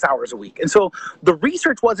 5-6 hours a week. And so the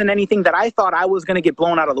research wasn't anything that I thought I was going to get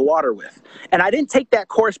blown out of the water with. And I didn't take that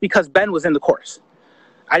course because Ben was in the course.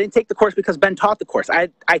 I didn't take the course because Ben taught the course.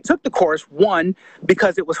 I took the course, one,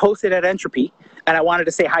 because it was hosted at Entropy, and I wanted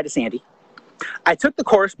to say hi to Sandy. I took the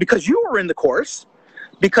course because you were in the course,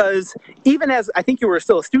 because even as, I think you were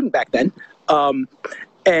still a student back then,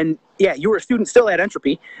 and yeah, you were a student still at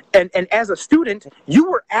Entropy, and as a student, you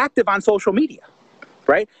were active on social media,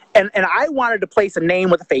 right? And I wanted to place a name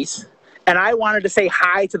with a face, and I wanted to say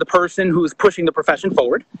hi to the person who's pushing the profession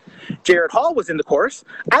forward. Jared Hall was in the course.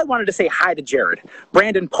 I wanted to say hi to Jared.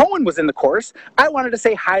 Brandon Poen was in the course. I wanted to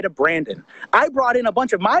say hi to Brandon. I brought in a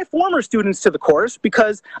bunch of my former students to the course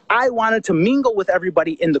because I wanted to mingle with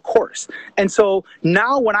everybody in the course. And so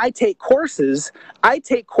now when I take courses,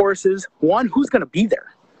 one, who's going to be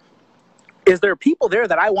there? Is there people there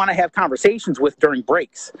that I want to have conversations with during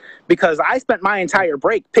breaks? Because I spent my entire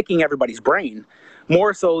break picking everybody's brain,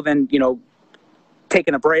 more so than,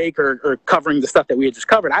 taking a break or covering the stuff that we had just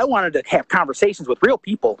covered. I wanted to have conversations with real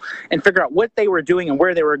people and figure out what they were doing and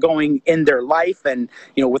where they were going in their life, and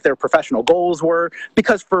what their professional goals were.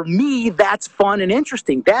 Because for me, that's fun and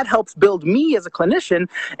interesting. That helps build me as a clinician,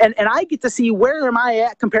 and I get to see where am I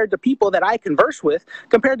at compared to people that I converse with,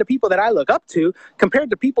 compared to people that I look up to, compared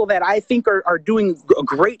to people that I think are doing a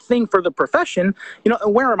great thing for the profession. And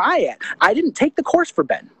where am I at? I didn't take the course for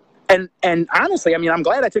Ben. And honestly, I mean, I'm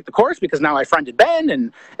glad I took the course, because now I friended Ben,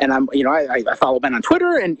 and I'm, I follow Ben on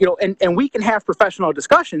Twitter, and we can have professional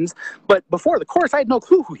discussions. But before the course, I had no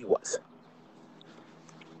clue who he was.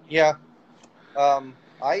 Yeah.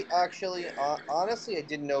 I actually, honestly, I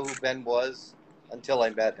didn't know who Ben was until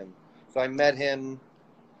I met him. So I met him,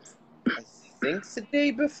 I think the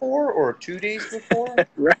day before or 2 days before.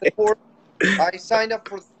 Right. I signed up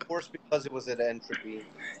for the course because it was at Entropy,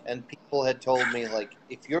 and people had told me, like,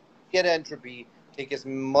 if you're get Entropy, take as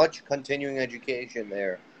much continuing education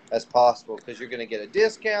there as possible, because you're going to get a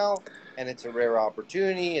discount, and it's a rare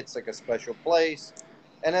opportunity. It's like a special place.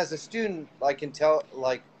 And as a student, I can tell,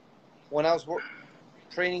 like, when I was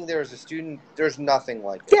training there as a student, there's nothing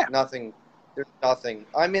like it. Yeah. Nothing. There's nothing.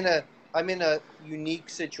 I'm in a unique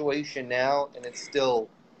situation now, and it's still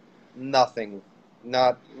nothing,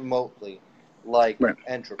 not remotely like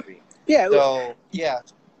Entropy. Yeah. So yeah.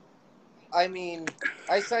 I mean,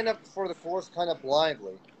 I signed up for the course kind of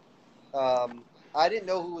blindly. I didn't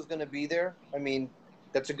know who was going to be there. I mean,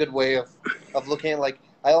 that's a good way of looking at it. Like,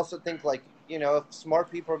 I also think, like, if smart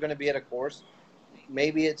people are going to be at a course,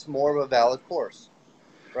 maybe it's more of a valid course,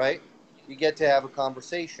 right? You get to have a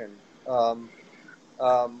conversation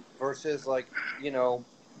versus, like,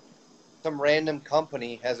 some random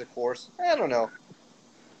company has a course. I don't know.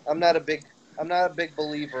 I'm not a big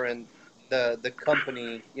believer in the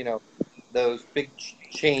company, those big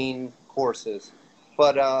chain courses.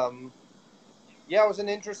 But yeah, it was an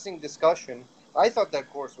interesting discussion. I thought that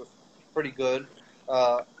course was pretty good.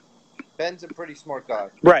 Ben's a pretty smart guy.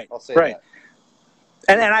 Right. I'll say that.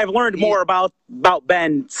 And I've learned more about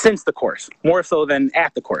Ben since the course, more so than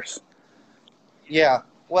at the course. Yeah.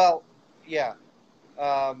 Well, yeah.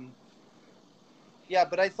 Yeah,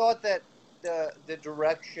 but I thought that the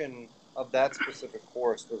direction of that specific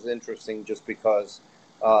course was interesting, just because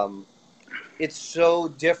it's so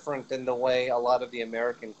different than the way a lot of the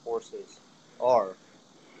American courses are.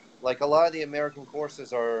 Like, a lot of the American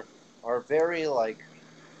courses are very, like,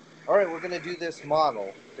 all right, we're going to do this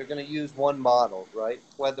model. They're going to use one model, right?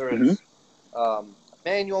 Whether it's a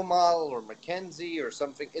manual model or McKenzie or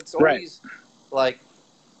something. It's always like,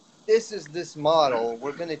 this is this model.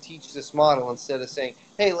 We're going to teach this model, instead of saying,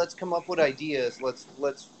 hey, let's come up with ideas.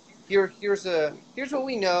 Here's what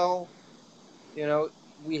we know.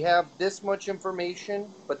 We have this much information,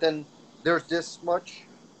 but then there's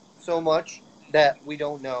so much that we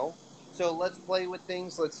don't know. So let's play with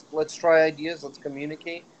things. Let's try ideas. Let's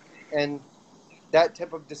communicate. And that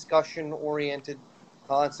type of discussion-oriented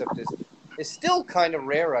concept is still kind of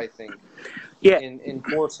rare, I think. Yeah. In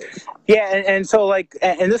courses. Yeah, and so, like,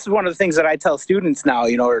 and this is one of the things that I tell students now,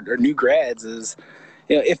 or new grads, is,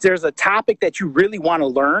 if there's a topic that you really want to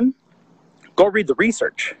learn, go read the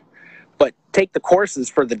research. But take the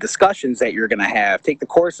courses for the discussions that you're going to have. Take the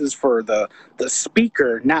courses for the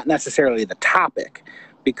speaker, not necessarily the topic.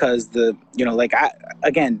 Because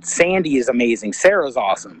again, Sandy is amazing. Sarah's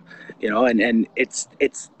awesome. and it's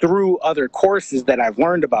through other courses that I've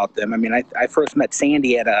learned about them. I mean, I first met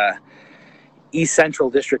Sandy at a East Central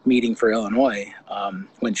District meeting for Illinois,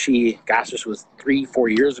 when this was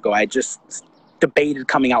 3-4 years ago. I just debated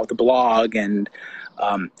coming out with a blog, and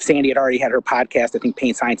Sandy had already had her podcast, I think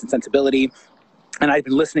Pain, Science, and Sensibility. And I'd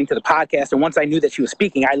been listening to the podcast. And once I knew that she was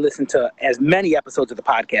speaking, I listened to as many episodes of the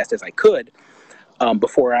podcast as I could,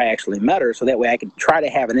 before I actually met her. So that way I could try to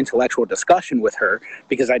have an intellectual discussion with her,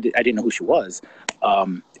 because I didn't know who she was.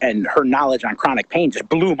 And her knowledge on chronic pain just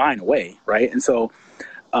blew mine away. Right. And so,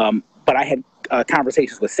 but I had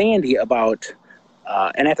conversations with Sandy about,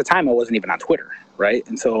 and at the time I wasn't even on Twitter. Right.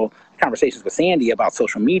 And so conversations with Sandy about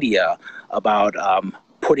social media, about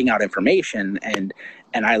putting out information, and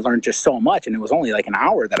I learned just so much. And it was only like an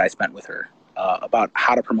hour that I spent with her about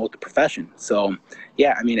how to promote the profession. So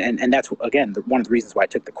yeah, I mean, and that's, again, one of the reasons why I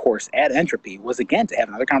took the course at Entropy, was, again, to have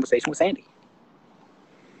another conversation with Sandy.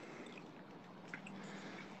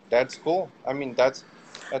 That's cool. I mean, that's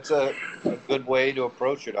a good way to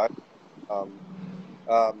approach it.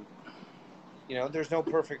 There's no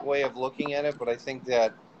perfect way of looking at it, but I think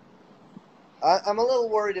that I'm a little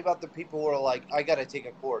worried about the people who are like, I got to take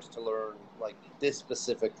a course to learn like this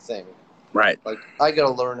specific thing. Right. Like, I got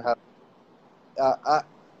to learn how.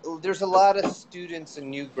 There's a lot of students and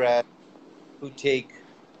new grads who take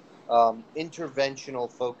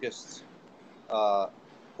interventional focused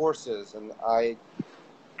courses, and I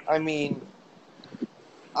mean,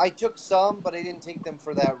 I took some, but I didn't take them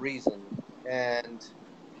for that reason, and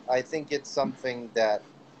I think it's something that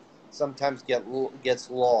sometimes gets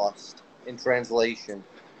lost in translation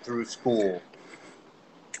through school.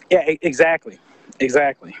 Yeah, exactly.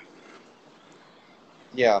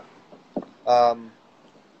 Yeah.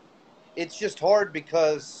 It's just hard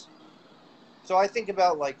because, so I think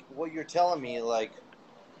about like what you're telling me, like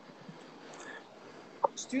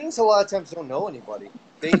students a lot of times don't know anybody.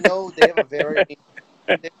 They know they have a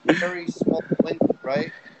very small window,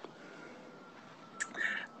 right?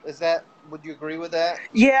 Would you agree with that?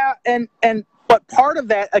 Yeah, but part of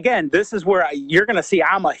that, again, this is where you're going to see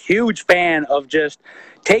I'm a huge fan of just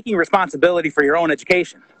taking responsibility for your own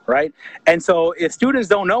education, right? And so if students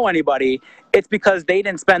don't know anybody, it's because they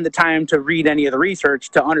didn't spend the time to read any of the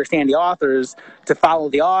research, to understand the authors, to follow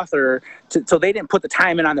the author, so they didn't put the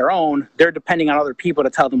time in on their own. They're depending on other people to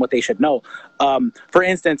tell them what they should know. For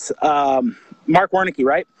instance, Mark Wernicke,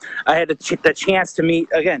 right? I had the chance to meet,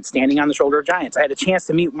 again, standing on the shoulder of giants. I had a chance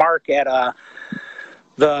to meet Mark at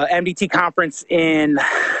the MDT conference in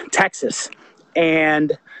Texas.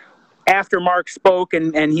 And after Mark spoke,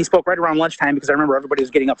 and he spoke right around lunchtime, because I remember everybody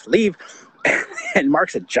was getting up to leave, and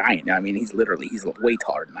Mark's a giant. I mean, he's way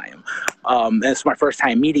taller than I am. And it's my first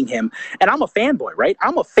time meeting him. And I'm a fanboy, right?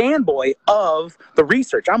 I'm a fanboy of the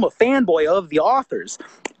research. I'm a fanboy of the authors.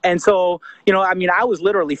 And so, I mean, I was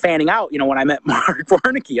literally fanning out, when I met Mark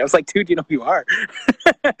Wernicke. I was like, dude, you know who you are.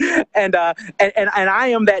 and I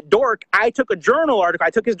am that dork. I took a journal article. I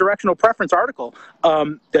took his directional preference article,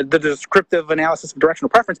 the descriptive analysis of directional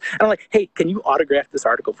preference. And I'm like, hey, can you autograph this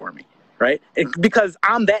article for me? Right? Because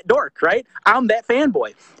I'm that dork, right? I'm that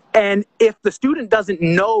fanboy. And if the student doesn't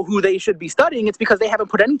know who they should be studying, it's because they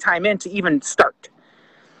haven't put any time in to even start.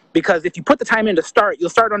 Because if you put the time in to start,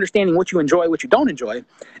 you'll start understanding what you enjoy, what you don't enjoy.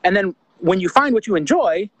 And then when you find what you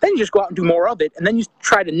enjoy, then you just go out and do more of it. And then you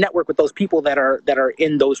try to network with those people that are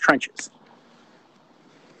in those trenches.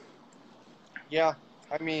 Yeah.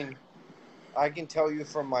 I mean, I can tell you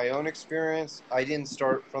from my own experience, I didn't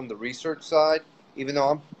start from the research side, even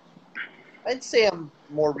though I'd say I'm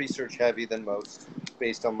more research heavy than most,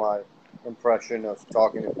 based on my impression of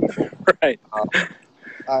talking to people. Right.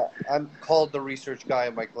 I'm called the research guy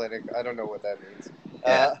in my clinic. I don't know what that means.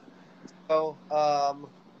 Yeah.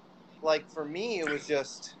 Like for me, it was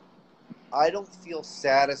just, I don't feel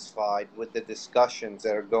satisfied with the discussions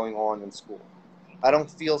that are going on in school. I don't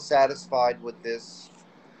feel satisfied with this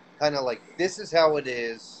kind of like, this is how it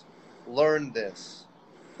is, learn this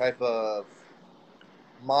type of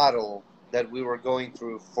model that we were going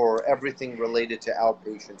through for everything related to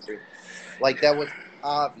outpatient treatment. Like, that was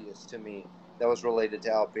obvious to me. That was related to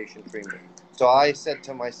outpatient treatment. So I said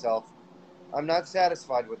to myself, I'm not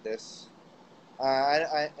satisfied with this.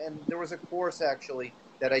 And there was a course actually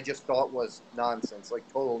that I just thought was nonsense, like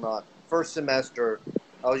total First semester,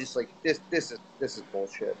 I was just like, this is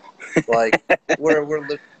bullshit. Like, we're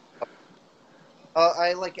living.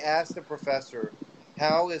 I like asked the professor,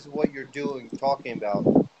 how is what you're talking about?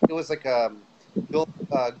 It was like a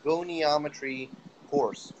goniometry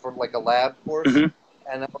course for like a lab course,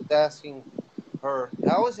 Mm-hmm. and I was asking her,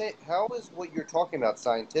 how is what you're talking about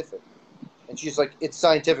scientific? And she's like, it's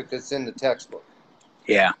scientific, it's in the textbook.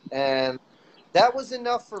 Yeah. And that was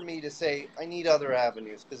enough for me to say I need other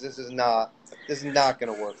avenues, because this is not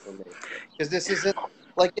going to work for me, because this isn't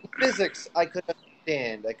like in physics. I could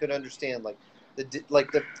understand like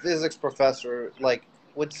the physics professor like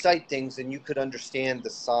would cite things and you could understand the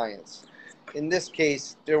science. In this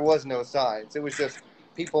case, there was no science. It was just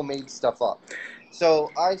people made stuff up.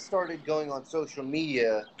 So I started going on social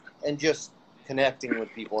media and just connecting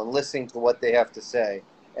with people and listening to what they have to say,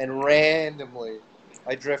 and randomly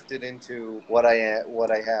I drifted into what I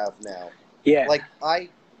have now. Yeah. Like I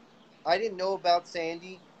didn't know about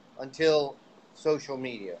Sandy until social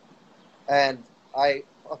media, and I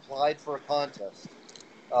applied for a contest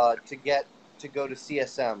to go to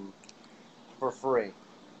CSM for free.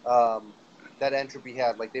 That Entropy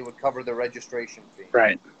had, like, they would cover the registration fee.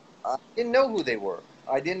 Right. I didn't know who they were.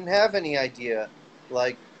 I didn't have any idea.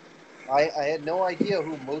 Like, I had no idea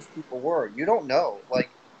who most people were. You don't know.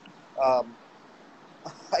 Like, um,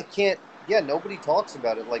 I can't. Yeah, nobody talks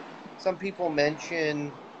about it. Like, some people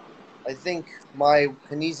mention. I think my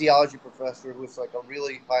kinesiology professor, who's like a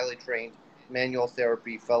really highly trained manual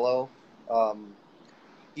therapy fellow,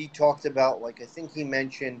 he talked about, like, I think he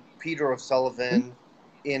mentioned Peter O'Sullivan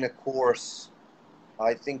in a course,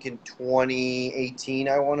 I think in 2018,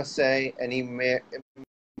 I want to say, and he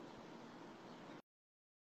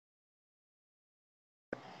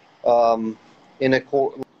in a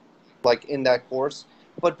course, like in that course.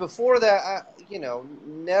 But before that,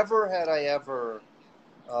 never had I ever,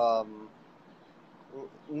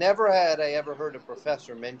 heard a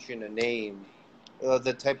professor mention a name,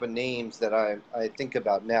 the type of names that I think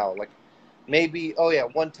about now. Like, maybe, oh yeah,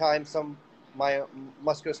 one time my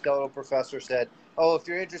musculoskeletal professor said, "Oh, if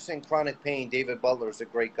you're interested in chronic pain, David Butler is a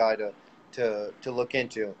great guy to look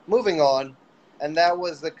into." Moving on, and that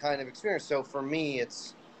was the kind of experience. So for me,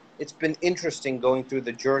 it's been interesting going through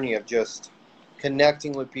the journey of just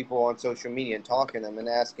connecting with people on social media and talking to them and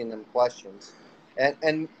asking them questions.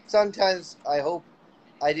 And sometimes I hope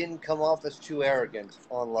I didn't come off as too arrogant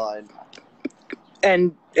online.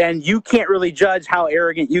 And you can't really judge how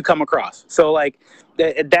arrogant you come across. So like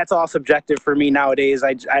that's all subjective for me nowadays.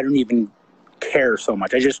 I don't even care so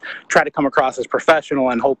much. I just try to come across as professional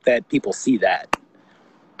and hope that people see that.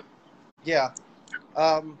 Yeah.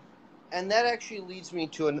 And that actually leads me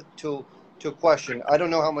to a question. I don't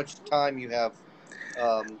know how much time you have.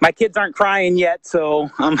 My kids aren't crying yet, so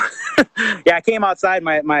yeah, I came outside.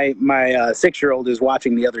 My 6-year-old is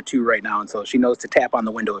watching the other two right now, and so she knows to tap on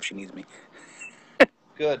the window if she needs me.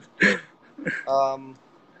 Good.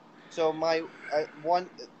 So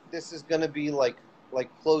this is going to be like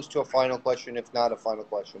close to a final question, if not a final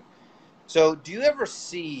question. So, do you ever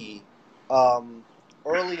see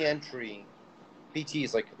early entry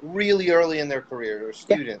PTs, like really early in their career, or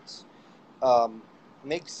students,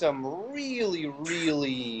 make some really,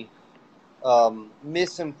 really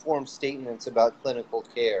misinformed statements about clinical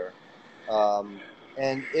care?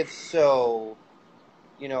 And if so,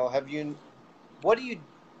 what do you,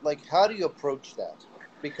 like, how do you approach that?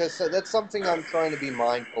 Because that's something I'm trying to be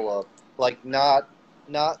mindful of, like not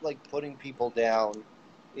like putting people down,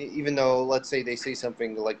 even though, let's say, they say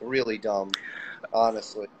something like really dumb,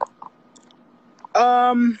 honestly.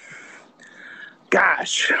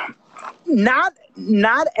 Gosh, not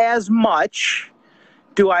as much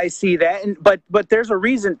do I see that, but there's a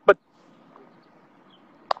reason. But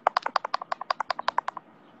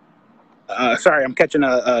sorry, I'm catching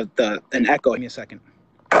an echo. Give me a second.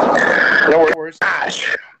 No worries.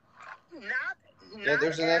 Gosh, Yeah,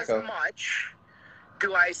 there's an echo. Much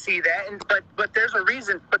do I see that, but there's a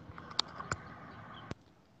reason. But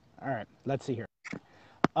all right, let's see here.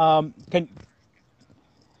 Can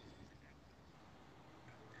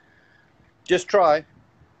Just try.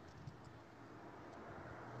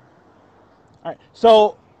 all right.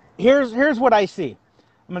 So here's what I see.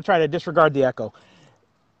 I'm gonna try to disregard the echo.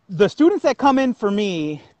 The students that come in for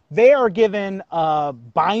me, they are given a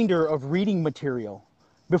binder of reading material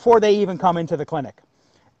before they even come into the clinic.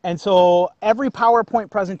 And so every PowerPoint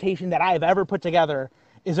presentation that I have ever put together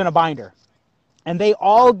is in a binder. And they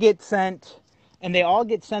all get sent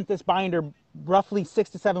this binder roughly 6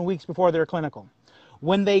 to 7 weeks before their clinical.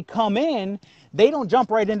 When they come in, they don't jump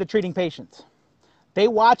right into treating patients. They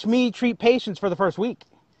watch me treat patients for the first week.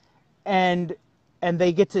 And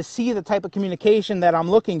they get to see the type of communication that I'm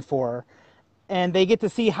looking for, and they get to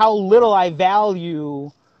see how little I value,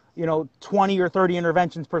 20 or 30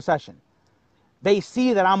 interventions per session. They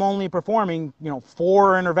see that I'm only performing,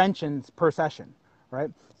 4 interventions per session, right?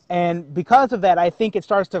 And because of that, I think it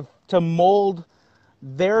starts to mold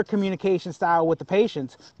their communication style with the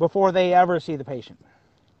patients before they ever see the patient.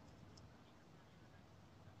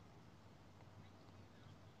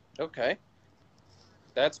 Okay,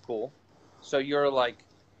 that's cool. So you're like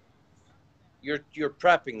you're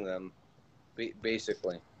prepping them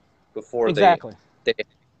basically before Exactly. they.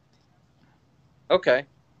 Okay,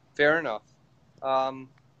 fair enough. Um,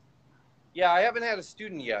 yeah, I haven't had a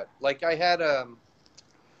student yet. Like I had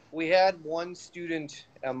we had one student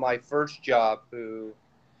at my first job who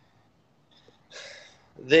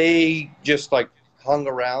they just like hung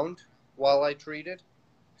around while I treated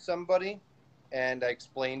somebody and I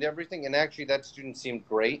explained everything. And actually, that student seemed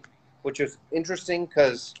great, which was interesting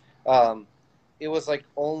because um, it was like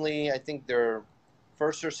only, I think, their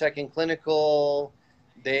first or second clinical.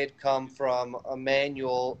 They had come from a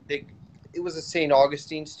manual. It was a St.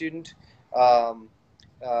 Augustine student. Um,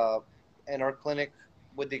 uh, and our clinic,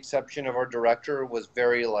 with the exception of our director, was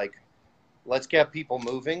very like, let's get people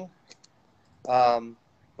moving. Um,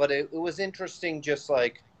 but it was interesting, just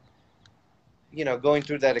like going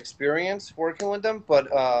through that experience working with them.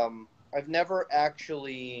 But I've never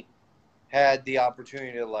actually had the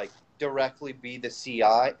opportunity to like directly be the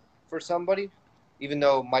CI for somebody, even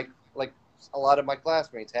though my like a lot of my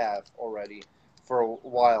classmates have already for a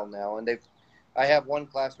while now, and they've. I have one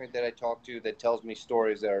classmate that I talk to that tells me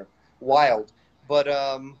stories that are wild, but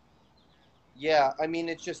yeah, I mean,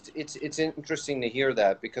 it's interesting to hear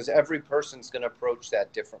that because every person's going to approach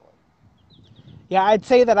that differently. Yeah, I'd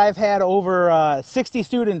say that I've had over 60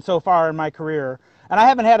 students so far in my career, and I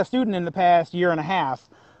haven't had a student in the past year and a half.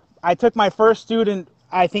 I took my first student,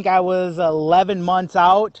 I think I was 11 months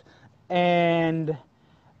out, and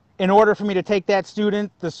in order for me to take that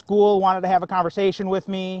student, the school wanted to have a conversation with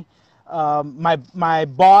me. My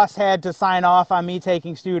boss had to sign off on me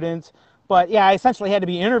taking students, but yeah, I essentially had to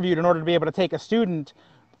be interviewed in order to be able to take a student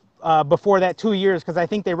before that 2 years, because I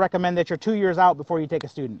think they recommend that you're 2 years out before you take a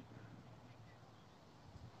student.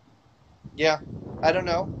 Yeah, I don't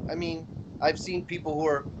know. I mean, I've seen people who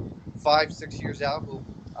are 5, 6 years out who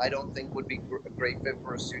I don't think would be a great fit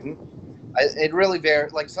for a student. It really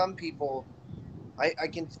varies. Like some people,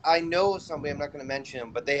 I know somebody. I'm not going to mention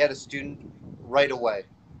him, but they had a student right away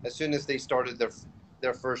as soon as they started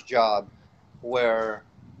their first job, where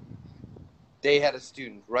they had a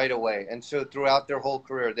student right away, and so throughout their whole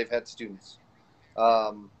career, they've had students.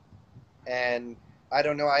 Um, and I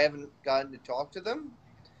don't know. I haven't gotten to talk to them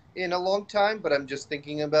in a long time, but I'm just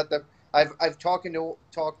thinking about them. I've talked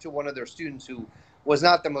to one of their students who was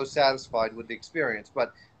not the most satisfied with the experience,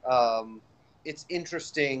 but um, it's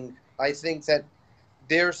interesting. I think that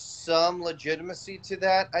there's some legitimacy to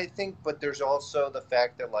that. I think, but there's also the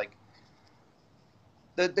fact that like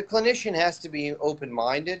the clinician has to be open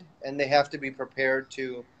minded and they have to be prepared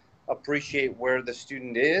to appreciate where the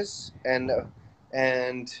student is and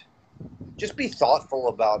just be thoughtful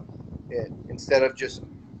about it instead of just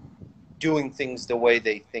doing things the way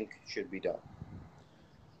they think should be done.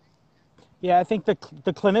 Yeah, I think the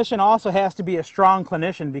clinician also has to be a strong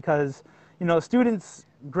clinician, because students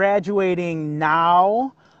graduating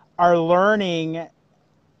now are learning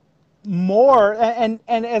more, and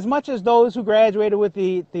as much as those who graduated with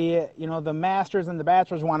the masters and the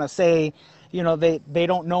bachelors want to say they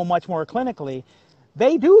don't know much more clinically,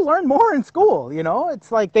 they do learn more in school.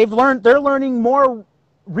 It's like they're learning more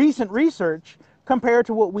recent research compared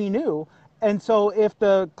to what we knew. And so if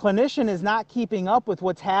the clinician is not keeping up with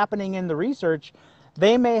what's happening in the research,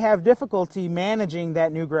 they may have difficulty managing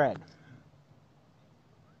that new grad.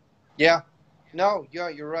 Yeah, no, yeah,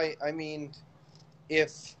 you're right. I mean,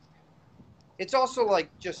 if it's also like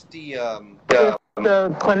just If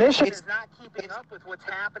the clinician it's is not keeping up with what's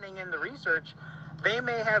happening in the research, they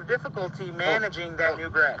may have difficulty oh, managing that new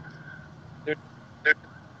grad. there, there,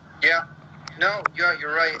 yeah, no, yeah,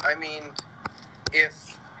 you're right. I mean,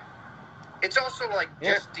 if it's also like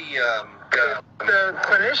just The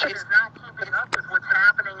clinician is not keeping up with what's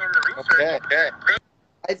happening in the okay, research. okay.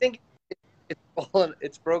 I think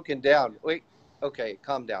it's broken down. Wait, okay,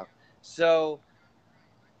 calm down. So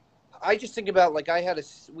I just think about like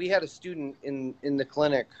we had a student in the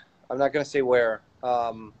clinic. I'm not going to say where.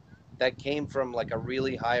 That came from like a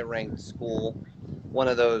really high ranked school, one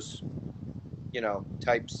of those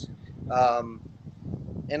types. Um,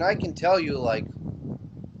 and I can tell you like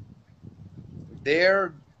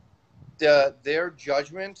their their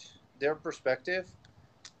judgment, their perspective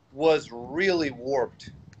was really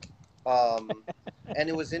warped. And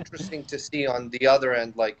it was interesting to see on the other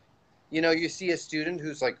end, like, you see a student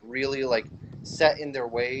who's like really like set in their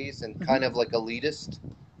ways and kind of like elitist,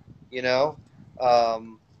 you know,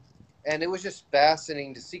 um, and it was just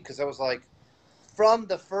fascinating to see because I was like, from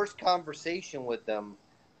the first conversation with them,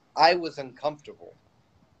 I was uncomfortable.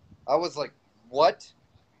 I was like, what?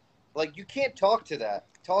 Like, you can't talk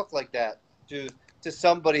like that to to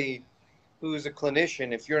somebody who's a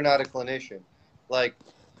clinician if you're not a clinician. Like,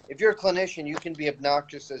 if you're a clinician, you can be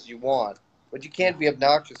obnoxious as you want, but you can't be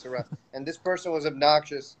obnoxious around. And this person was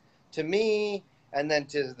obnoxious to me, and then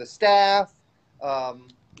to the staff,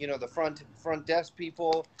 the front desk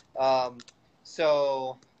people. Um,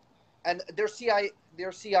 so, and their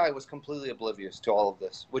CI was completely oblivious to all of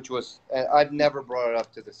this, which was I've never brought it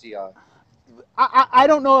up to the CI. I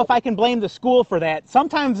don't know if I can blame the school for that.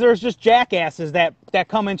 Sometimes there's just jackasses that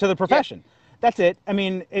come into the Yeah, profession. That's it. I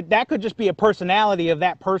mean, that could just be a personality of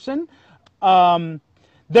that person.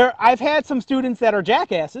 I've had some students that are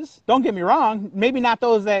jackasses. Don't get me wrong. Maybe not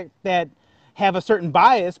those that have a certain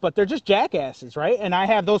bias, but they're just jackasses, right? And I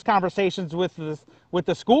have those conversations with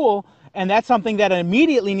the school, and that's something that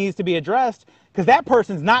immediately needs to be addressed because that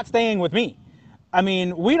person's not staying with me. I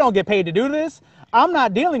mean, we don't get paid to do this. I'm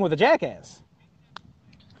not dealing with a jackass.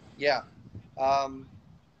 yeah. Um,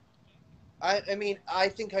 I mean, I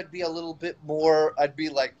think I'd be a little bit more. I'd be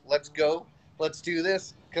like, let's go, let's do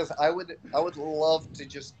this, because I would love to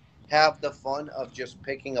just have the fun of just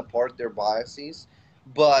picking apart their biases,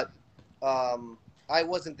 but um, I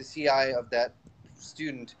wasn't the CI of that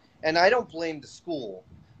student, and I don't blame the school,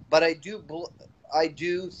 but I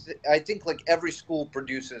think like every school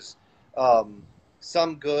produces um,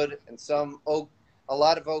 some good and a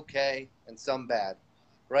lot of okay and some bad,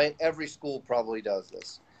 right? Every school probably does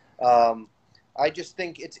this. Um, I just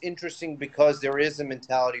think it's interesting because there is a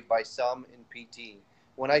mentality by some in PT.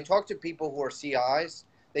 When I talk to people who are CIs,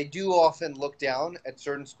 they do often look down at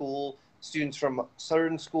students from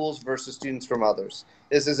certain schools versus students from others.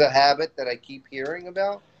 This is a habit that I keep hearing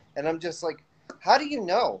about, and I'm just like, how do you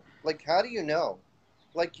know? Like, how do you know?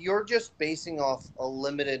 Like, you're just basing off a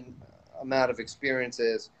limited amount of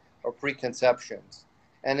experiences or preconceptions.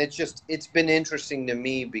 And it's been interesting to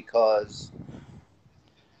me because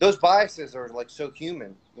those biases are like so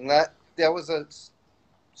human, and that was a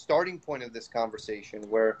starting point of this conversation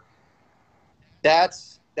where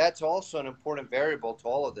that's also an important variable to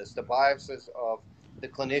all of this, the biases of the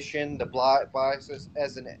clinician, the biases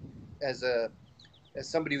as a as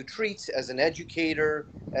somebody who treats, as an educator,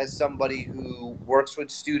 as somebody who works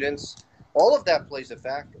with students. All of that plays a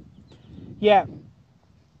factor. Yeah,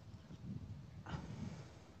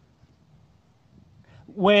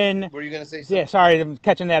 when Were you going to say yeah, something? sorry, I'm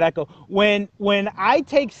catching that echo. When I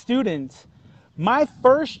take students, my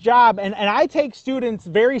first job, and I take students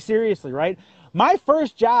very seriously, right? My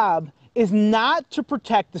first job is not to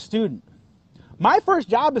protect the student. My first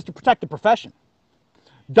job is to protect the profession.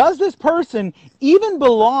 Does this person even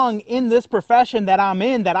belong in this profession that I'm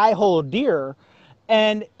in, that I hold dear?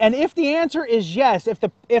 And if the answer is yes, if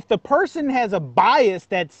the person has a bias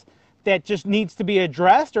that just needs to be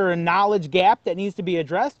addressed, or a knowledge gap that needs to be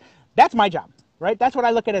addressed, that's my job, right? That's what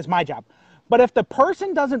I look at as my job. But if the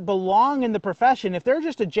person doesn't belong in the profession, if they're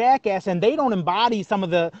just a jackass and they don't embody some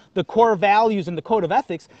of the core values and the code of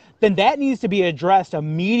ethics, then that needs to be addressed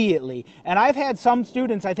immediately. And I've had some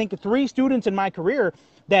students, I think 3 students in my career,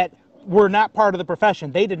 that were not part of the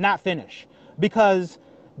profession. They did not finish because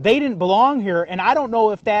they didn't belong here. And I don't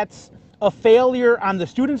know if that's a failure on the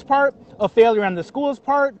student's part, a failure on the school's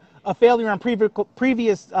part, a failure on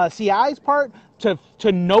previous CI's part to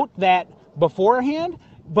note that beforehand.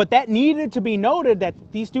 But that needed to be noted that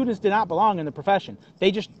these students did not belong in the profession.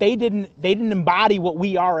 They didn't embody what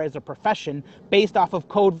we are as a profession based off of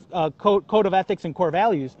code of ethics and core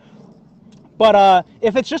values. But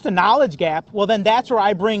if it's just a knowledge gap, well, then that's where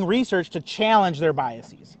I bring research to challenge their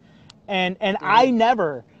biases. And Hmm. I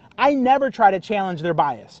never try to challenge their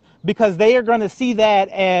bias because they are going to see that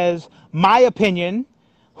as my opinion.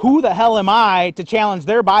 Who the hell am I to challenge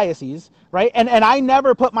their biases, right? And I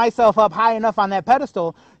never put myself up high enough on that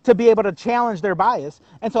pedestal to be able to challenge their bias.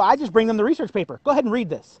 And so I just bring them the research paper. Go ahead and read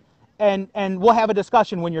this, and we'll have a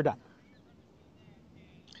discussion when you're done.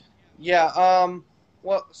 Yeah.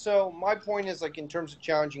 Well, so my point is, like, in terms of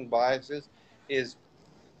challenging biases, is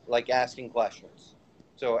like asking questions.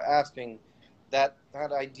 So asking that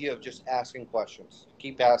idea of just asking questions.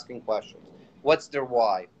 Keep asking questions. What's their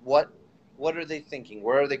why? What are they thinking?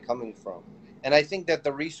 Where are they coming from? And I think that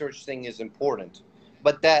the research thing is important,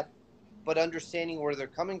 but understanding where they're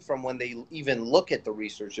coming from when they even look at the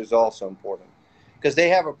research is also important, because they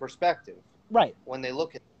have a perspective Right. when they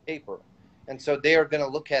look at the paper, and so they are going to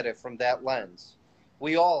look at it from that lens.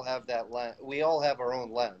 We all have that lens. We all have our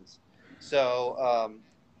own lens. So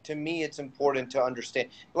to me, it's important to understand.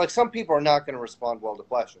 Like, some people are not going to respond well to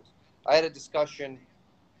questions. I had a discussion.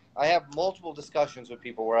 I have multiple discussions with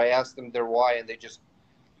people where I ask them their why, and they just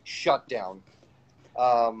shut down.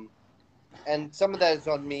 Um, and some of that is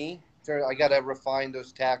on me. So I got to refine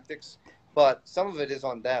those tactics. but some of it is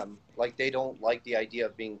on them. Like they don't like the idea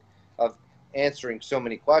of answering so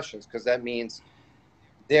many questions, because that means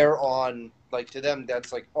they're on, like, to them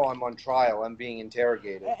that's like, oh, I'm on trial, I'm being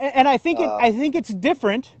interrogated. And I think it's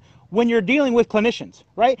different when you're dealing with clinicians,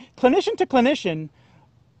 right? Clinician to clinician,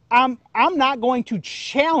 I'm not going to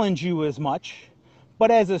challenge you as much,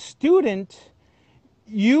 but as a student,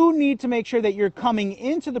 you need to make sure that you're coming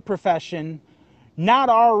into the profession not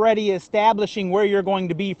already establishing where you're going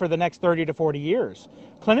to be for the next 30 to 40 years.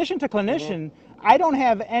 Clinician to Mm-hmm. clinician, I don't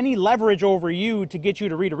have any leverage over you to get you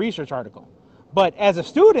to read a research article. But as a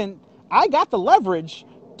student, I got the leverage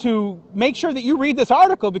to make sure that you read this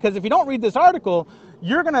article, because if you don't read this article,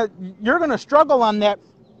 you're gonna struggle on that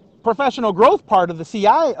professional growth part of the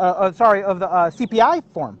of the CPI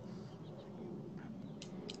form.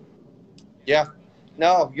 Yeah.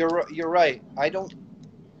 No, you're right. I don't.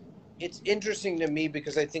 It's interesting to me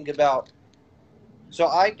because I think about. So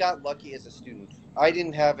I got lucky as a student. I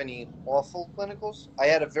didn't have any awful clinicals. I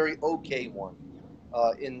had a very okay one,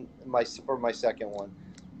 in my for my second one,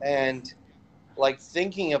 and like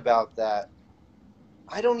thinking about that,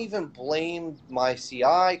 I don't even blame my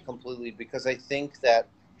CI completely, because I think that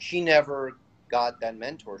she never got that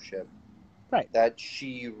mentorship Right. that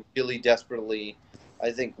she really desperately,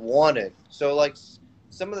 I think, wanted. So like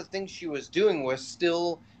some of the things she was doing was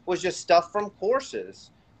just stuff from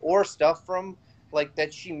courses, or stuff from, like,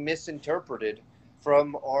 that she misinterpreted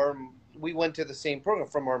from our. We went to the same program,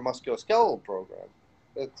 from our musculoskeletal program,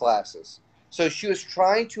 classes. So she was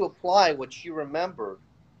trying to apply what she remembered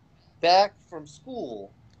back from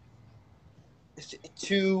school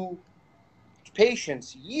to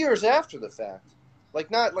patients years after the fact,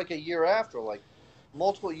 like not like a year after, like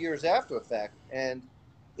multiple years after the fact. And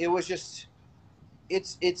it was just,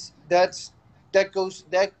 it's that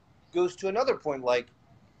goes to another point. Like,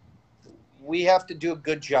 we have to do a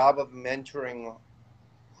good job of mentoring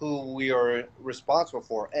who we are responsible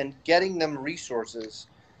for, and getting them resources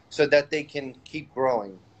so that they can keep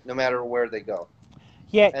growing no matter where they go,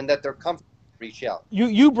 Yeah, and that they're comfortable to reach out.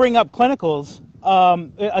 you bring up clinicals.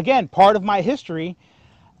 Again, part of my history,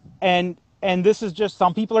 and this is just,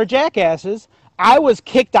 some people are jackasses. I was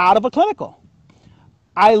kicked out of a clinical.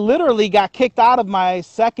 I literally got kicked out of my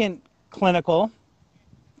second clinical,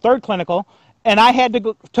 third clinical, and I had to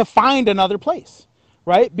go to find another place,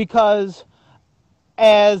 right? Because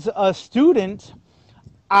as a student,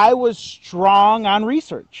 I was strong on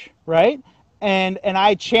research, right? And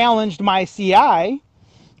I challenged my CI,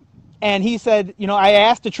 and he said, I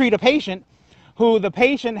asked to treat a patient who, the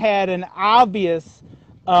patient had an obvious,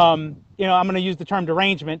 I'm going to use the term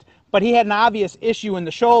derangement, but he had an obvious issue in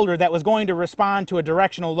the shoulder that was going to respond to a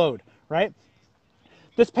directional load, right?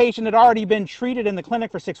 This patient had already been treated in the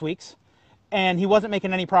clinic for 6 weeks, and he wasn't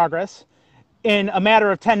making any progress. In a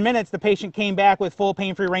matter of 10 minutes, the patient came back with full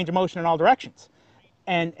pain-free range of motion in all directions.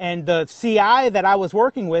 And the CI that I was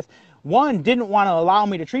working with, one, didn't want to allow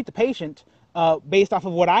me to treat the patient based off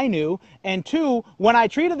of what I knew, and two, when I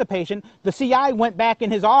treated the patient, the CI went back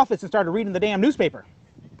in his office and started reading the damn newspaper.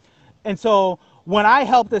 And so when I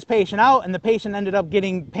helped this patient out and the patient ended up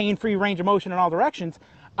getting pain-free range of motion in all directions,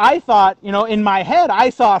 I thought, in my head, I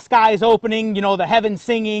saw skies opening, the heavens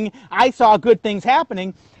singing, I saw good things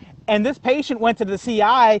happening. And this patient went to the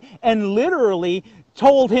CI and literally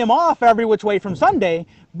told him off every which way from Sunday,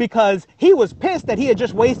 because he was pissed that he had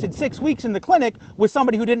just wasted 6 weeks in the clinic with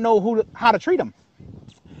somebody who didn't know how to treat him.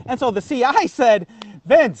 And so the CI said,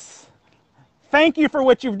 Vince, thank you for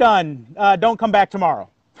what you've done. Don't come back tomorrow.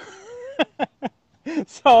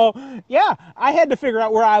 So, yeah, I had to figure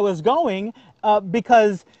out where I was going,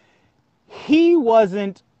 because he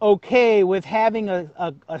wasn't okay with having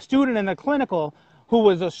a student in the clinical who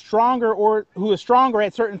was who was stronger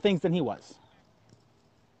at certain things than he was.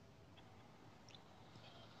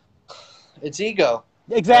 It's ego.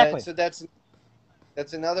 Exactly. So that's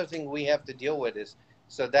another thing we have to deal with. Is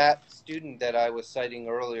so that student that I was citing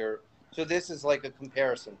earlier. So this is like a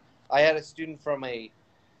comparison. I had a student from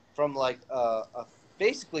like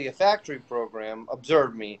basically a factory program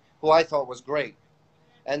observed me, who I thought was great,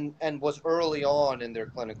 and was early on in their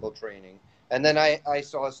clinical training. And then I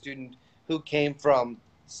saw a student who came from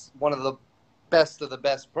one of the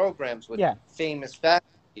best programs with Yeah. famous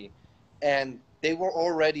faculty, and they were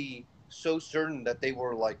already so certain that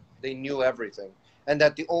they knew everything, and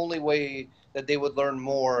that the only way that they would learn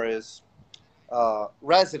more is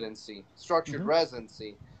structured Mm-hmm.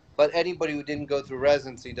 residency. But anybody who didn't go through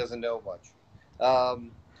residency doesn't know much.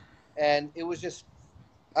 And it was just,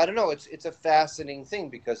 I don't know. It's a fascinating thing,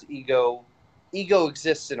 because ego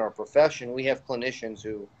exists in our profession. We have clinicians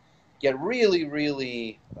who get really,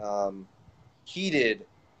 really heated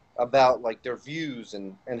about like their views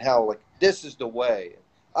and how like this is the way.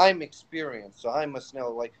 I'm experienced, so I must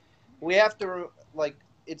know. Like we have to like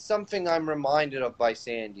it's something I'm reminded of by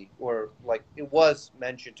Sandy, or like it was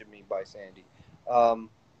mentioned to me by Sandy. Um,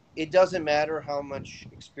 it doesn't matter how much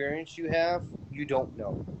experience you have, you don't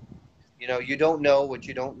know. You know, you don't know what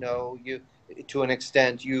you don't know. You, to an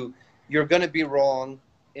extent, you're going to be wrong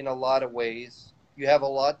in a lot of ways. You have a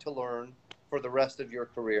lot to learn for the rest of your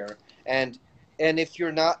career, and if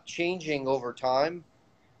you're not changing over time,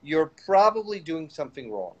 you're probably doing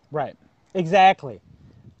something wrong. Right. Exactly.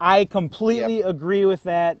 I Yeah. completely agree with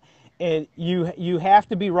that. You have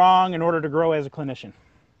to be wrong in order to grow as a clinician.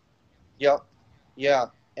 Yep. Yeah.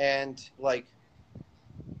 And like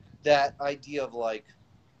that idea of like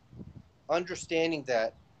understanding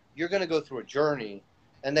that you're going to go through a journey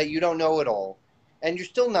and that you don't know it all and you're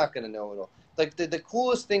still not going to know it all. Like the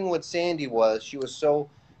coolest thing with Sandy was she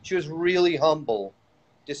was really humble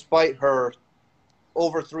despite her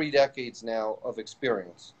over 3 decades now of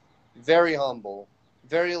experience. Very humble,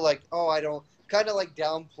 very like, oh, I don't, kind of like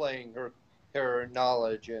downplaying her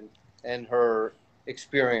knowledge and her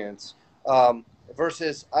experience.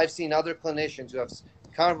 Versus I've seen other clinicians who have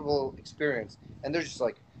comparable experience and they're just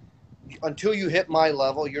like, until you hit my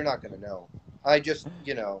level, you're not going to know. I just,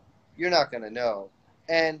 you're not going to know.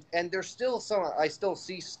 And there's still I still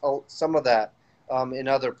see some of that in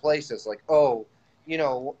other places. Like, oh, you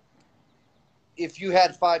know, if you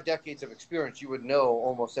had 5 decades of experience, you would know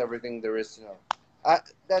almost everything there is to know. I,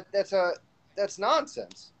 that's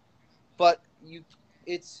nonsense. But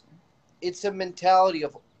it's it's a mentality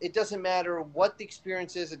of it doesn't matter what the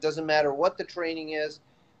experience is, it doesn't matter what the training is.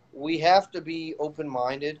 We have to be open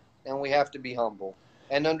minded and we have to be humble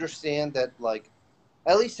and understand that, like,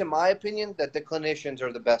 at least in my opinion, that the clinicians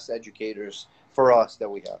are the best educators for us that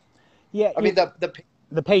we have. Yeah, I mean, the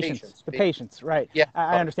patience, patients. the patience, right? Yeah, I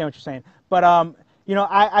sorry. understand what you're saying, but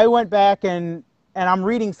I went back and I'm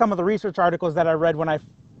reading some of the research articles that I read when I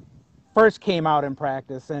first came out in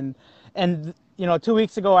practice, and 2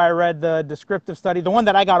 weeks ago I read the descriptive study, the one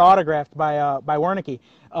that I got autographed by Wernicke,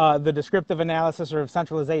 the descriptive analysis or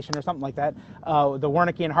centralization or something like that, the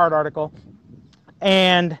Wernicke and Hart article.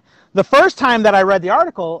 And the first time that I read the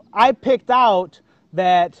article, I picked out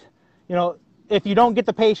that, if you don't get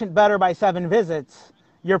the patient better by 7 visits,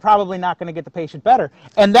 you're probably not going to get the patient better.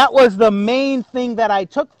 And that was the main thing that I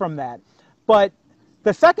took from that. But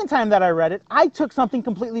the second time that I read it, I took something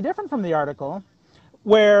completely different from the article,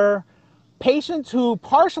 where patients who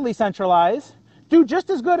partially centralize do just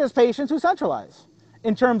as good as patients who centralize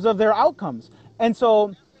in terms of their outcomes. And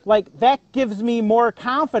so, like, that gives me more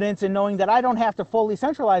confidence in knowing that I don't have to fully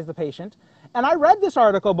centralize the patient. And I read this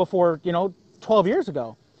article before, 12 years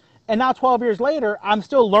ago. And now 12 years later, I'm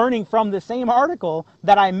still learning from the same article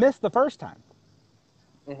that I missed the first time.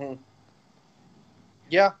 Hmm.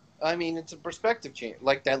 Yeah, I mean, it's a perspective change,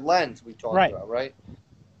 like that lens we talked Right. about, right?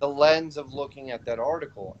 The lens of looking at that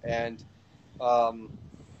article. And um,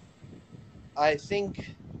 I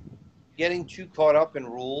think getting too caught up in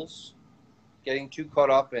rules, getting too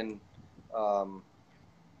caught up in um,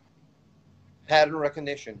 pattern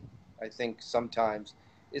recognition, I think sometimes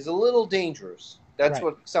is a little dangerous. That's Right.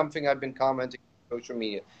 what something I've been commenting on social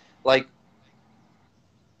media. Like,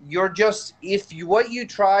 you're just, if you what you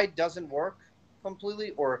tried doesn't work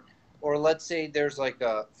completely, or let's say there's like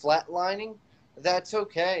a flatlining, that's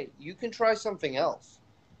okay. You can try something else.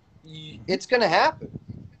 It's going to happen,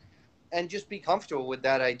 and just be comfortable with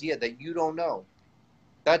that idea that you don't know.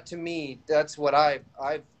 That, to me, that's what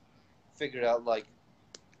I've figured out. Like,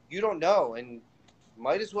 you don't know, and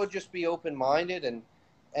might as well just be open minded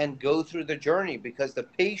and go through the journey, because the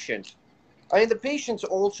patient, I mean, the patient's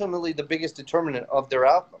ultimately the biggest determinant of their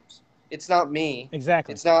outcomes. It's not me.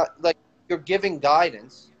 Exactly. It's not like you're giving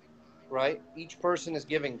guidance, right? Each person is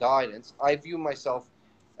giving guidance. I view myself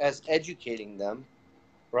as educating them,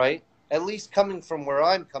 right? At least coming from where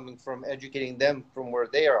I'm coming from, educating them from where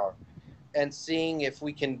they are, and seeing if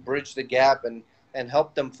we can bridge the gap and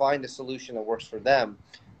help them find a solution that works for them.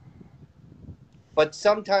 But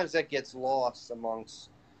sometimes that gets lost amongst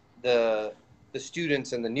the the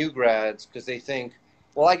students and the new grads, because they think,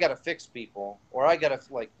 well, I got to fix people, or I got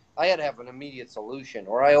to like I got to have an immediate solution,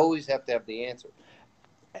 or I always have to have the answer.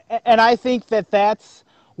 And I think that that's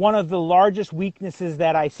one of the largest weaknesses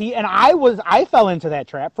that I see. And I fell into that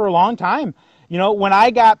trap for a long time. When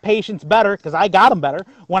I got patients better, because I got them better,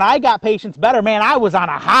 when I got patients better, man, I was on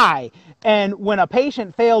a high. And when a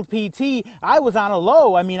patient failed PT, I was on a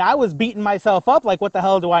low. I mean, I was beating myself up like, what the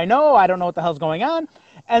hell do I know? I don't know what the hell's going on.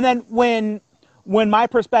 And then when my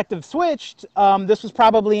perspective switched, this was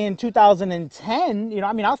probably in 2010.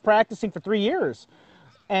 I mean, I was practicing for 3 years.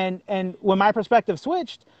 And when my perspective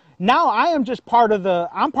switched, now I'm part of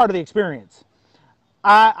the experience.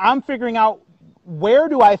 I'm figuring out, where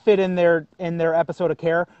do I fit in their episode of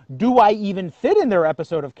care? Do I even fit in their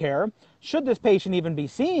episode of care? Should this patient even be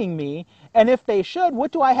seeing me? And if they should,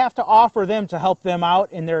 what do I have to offer them to help them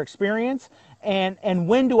out in their experience? And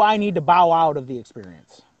when do I need to bow out of the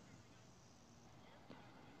experience?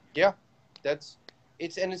 Yeah, it's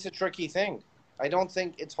a tricky thing. I don't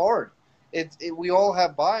think it's hard. We all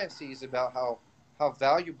have biases about how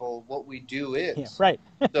valuable what we do is. Yeah, right.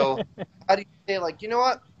 So how do you say, like, you know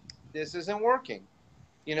what, this isn't working,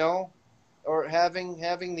 or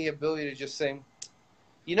having the ability to just say,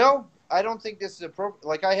 I don't think this is appropriate.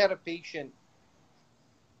 Like, I had a patient,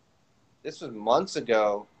 this was months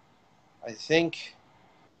ago. I think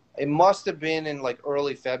it must have been in like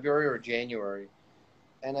early February or January.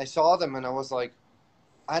 And I saw them and I was like,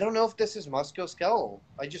 I don't know if this is musculoskeletal.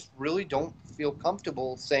 I just really don't feel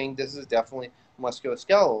comfortable saying this is definitely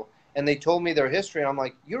musculoskeletal. And they told me their history, and I'm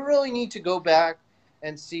like, you really need to go back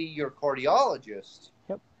and see your cardiologist.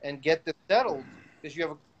 Yep. And get this settled, because you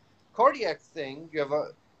have a cardiac thing, you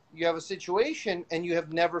have a situation, and you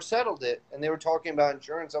have never settled it. And they were talking about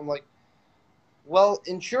insurance. I'm like, well,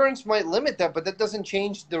 insurance might limit that, but that doesn't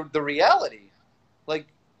change the reality. Like,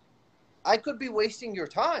 I could be wasting your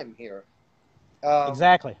time here.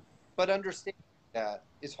 Exactly. But understanding that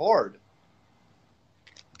is hard.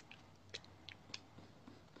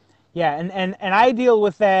 Yeah, and I deal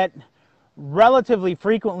with that relatively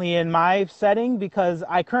frequently in my setting, because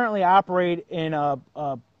I currently operate in a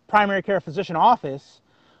primary care physician office,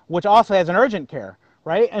 which also has an urgent care,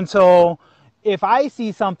 right? And so if I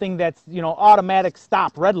see something that's, automatic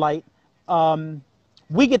stop, red light,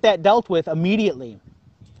 we get that dealt with immediately.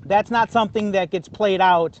 That's not something that gets played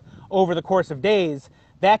out over the course of days.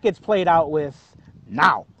 That gets played out with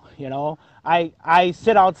now. I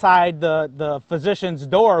sit outside the physician's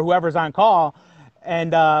door, whoever's on call,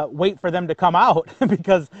 and wait for them to come out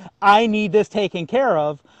because I need this taken care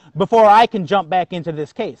of before I can jump back into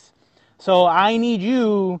this case. So I need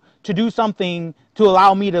you to do something to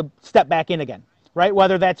allow me to step back in again, right?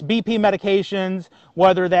 Whether that's BP medications,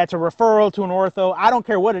 whether that's a referral to an ortho, I don't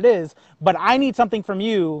care what it is, but I need something from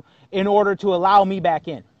you in order to allow me back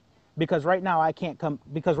in, because right now I can't come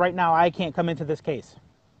into this case.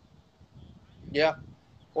 Yeah.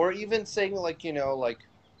 Or even saying, like, like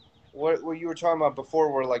what you were talking about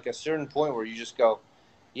before, where like a certain point where you just go,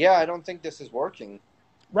 yeah, I don't think this is working.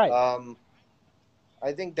 Right.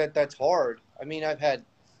 I think that's hard. I mean, I've had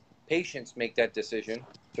patients make that decision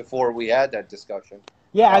before we had that discussion.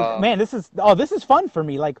 Yeah, man, this is fun for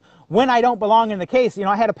me. Like, when I don't belong in the case,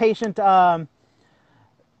 I had a patient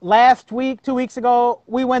last week, 2 weeks ago.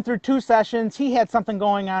 We went through 2 sessions. He had something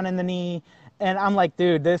going on in the knee, and I'm like,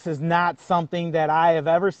 dude, this is not something that I have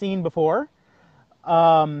ever seen before.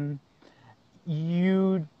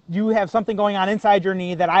 You have something going on inside your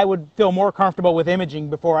knee that I would feel more comfortable with imaging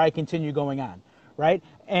before I continue going on, right?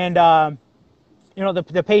 And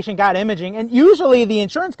the patient got imaging, and usually the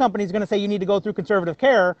insurance company is going to say you need to go through conservative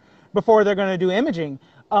care before they're going to do imaging.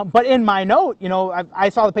 But in my note, I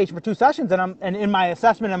saw the patient for 2 sessions, and in my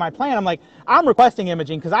assessment and my plan, I'm like, I'm requesting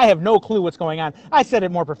imaging because I have no clue what's going on. I said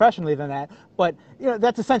it more professionally than that, but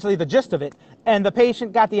that's essentially the gist of it. And the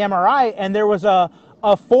patient got the MRI, and there was a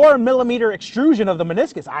 4 millimeter extrusion of the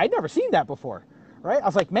meniscus. I'd never seen that before, right? I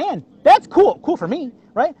was like, man, that's cool. Cool for me,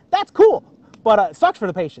 right? That's cool. But it sucks for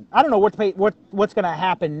the patient. I don't know what's going to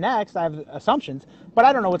happen next. I have assumptions, but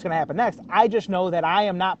I don't know what's going to happen next. I just know that I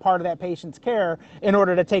am not part of that patient's care in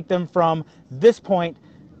order to take them from this point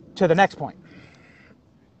to the next point.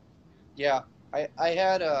 Yeah, I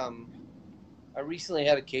recently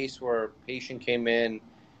had a case where a patient came in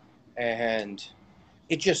and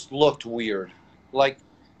it just looked weird, like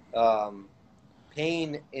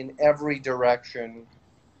pain in every direction.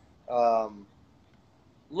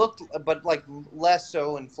 Looked, but like less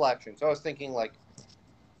so inflection. So I was thinking, like,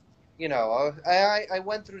 I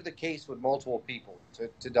went through the case with multiple people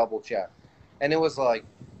to double check, and it was like,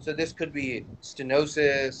 so this could be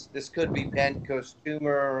stenosis, this could be Pancoast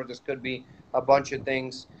tumor, this could be a bunch of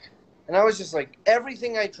things, and I was just like,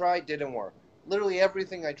 everything I tried didn't work. Literally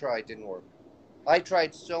everything I tried didn't work. I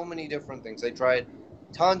tried so many different things. I tried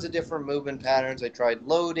tons of different movement patterns. I tried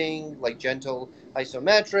loading, like gentle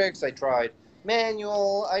isometrics. I tried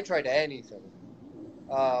manual. I tried anything.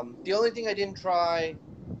 The only thing I didn't try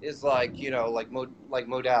is like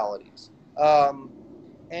modalities,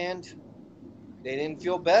 and they didn't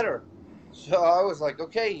feel better. So I was like,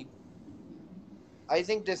 okay, I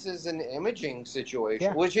think this is an imaging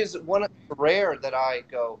situation, which is one of the rare that I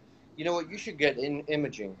go, you know what, you should get in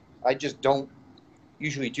imaging. I just don't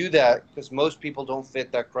usually do that because most people don't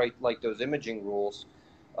fit that like those imaging rules.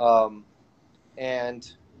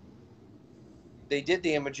 And they did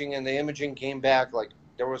the imaging, and the imaging came back like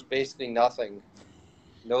there was basically nothing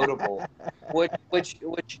notable, which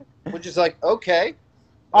is like okay,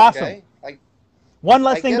 Awesome. okay. One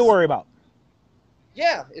less I thing to guess worry about.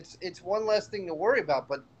 yeah, it's one less thing to worry about.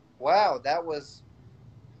 But wow, that was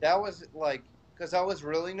like because I was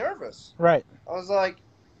really nervous. Right. I was like,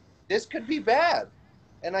 this could be bad,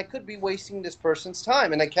 and I could be wasting this person's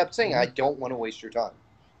time. And I kept saying, I don't want to waste your time.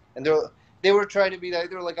 And they were trying to be like,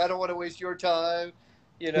 they were like, I don't want to waste your time,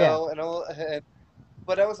 Yeah.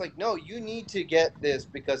 but I was like, no, you need to get this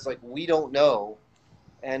because like we don't know,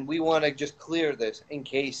 and we want to just clear this in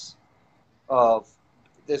case of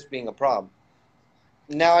this being a problem.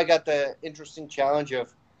 Now I got the interesting challenge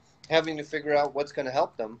of having to figure out what's going to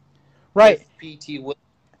help them Right. if PT will.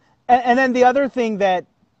 And then the other thing that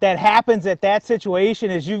happens at that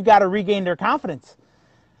situation is you've got to regain their confidence,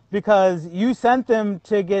 because you sent them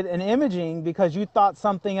to get an imaging because you thought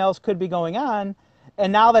something else could be going on,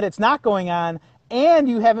 and now that it's not going on and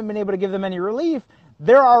you haven't been able to give them any relief,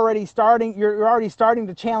 you're already starting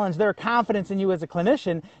to challenge their confidence in you as a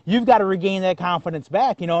clinician. You've got to regain that confidence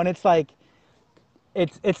back, and it's like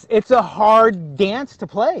it's a hard dance to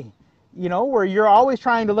play, where you're always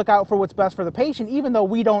trying to look out for what's best for the patient, even though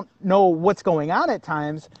we don't know what's going on at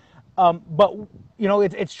times. But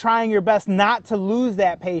it's trying your best not to lose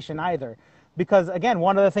that patient either, because again,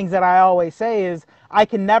 one of the things that I always say is I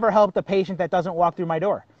can never help the patient that doesn't walk through my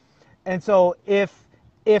door. And so if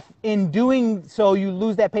in doing so you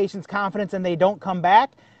lose that patient's confidence and they don't come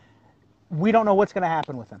back, we don't know what's going to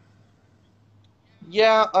happen with them.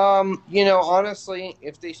 Yeah, honestly,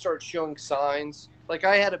 if they start showing signs, like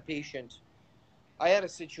I had a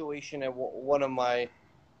situation at one of my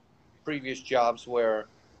previous jobs where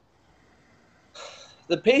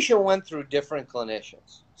the patient went through different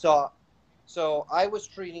clinicians. So I was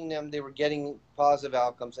treating them, they were getting positive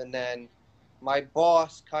outcomes, and then my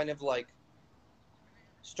boss kind of like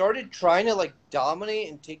started trying to like dominate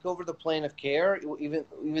and take over the plan of care,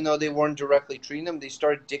 even though they weren't directly treating them. They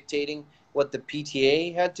started dictating what the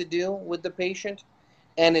PTA had to do with the patient,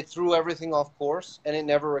 and it threw everything off course, and it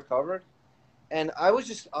never recovered. And I was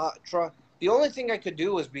just the only thing I could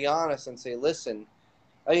do was be honest and say, listen,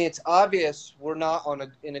 I mean, it's obvious we're not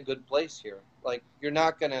in a good place here. Like, you're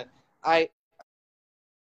not gonna. I'm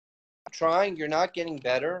trying. You're not getting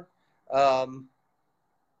better. I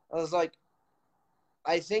was like,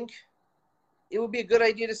 I think it would be a good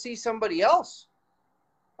idea to see somebody else.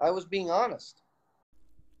 I was being honest.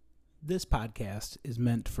 This podcast is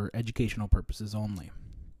meant for educational purposes only.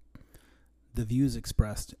 The views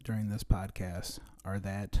expressed during this podcast are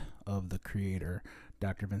that of the creator,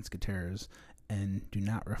 Dr. Vince Gutierrez, and do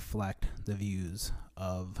not reflect the views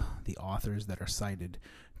of the authors that are cited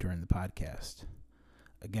during the podcast.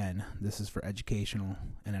 Again, this is for educational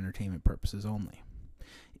and entertainment purposes only.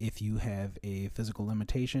 If you have a physical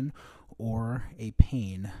limitation or a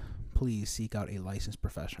pain, please seek out a licensed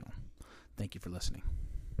professional. Thank you for listening.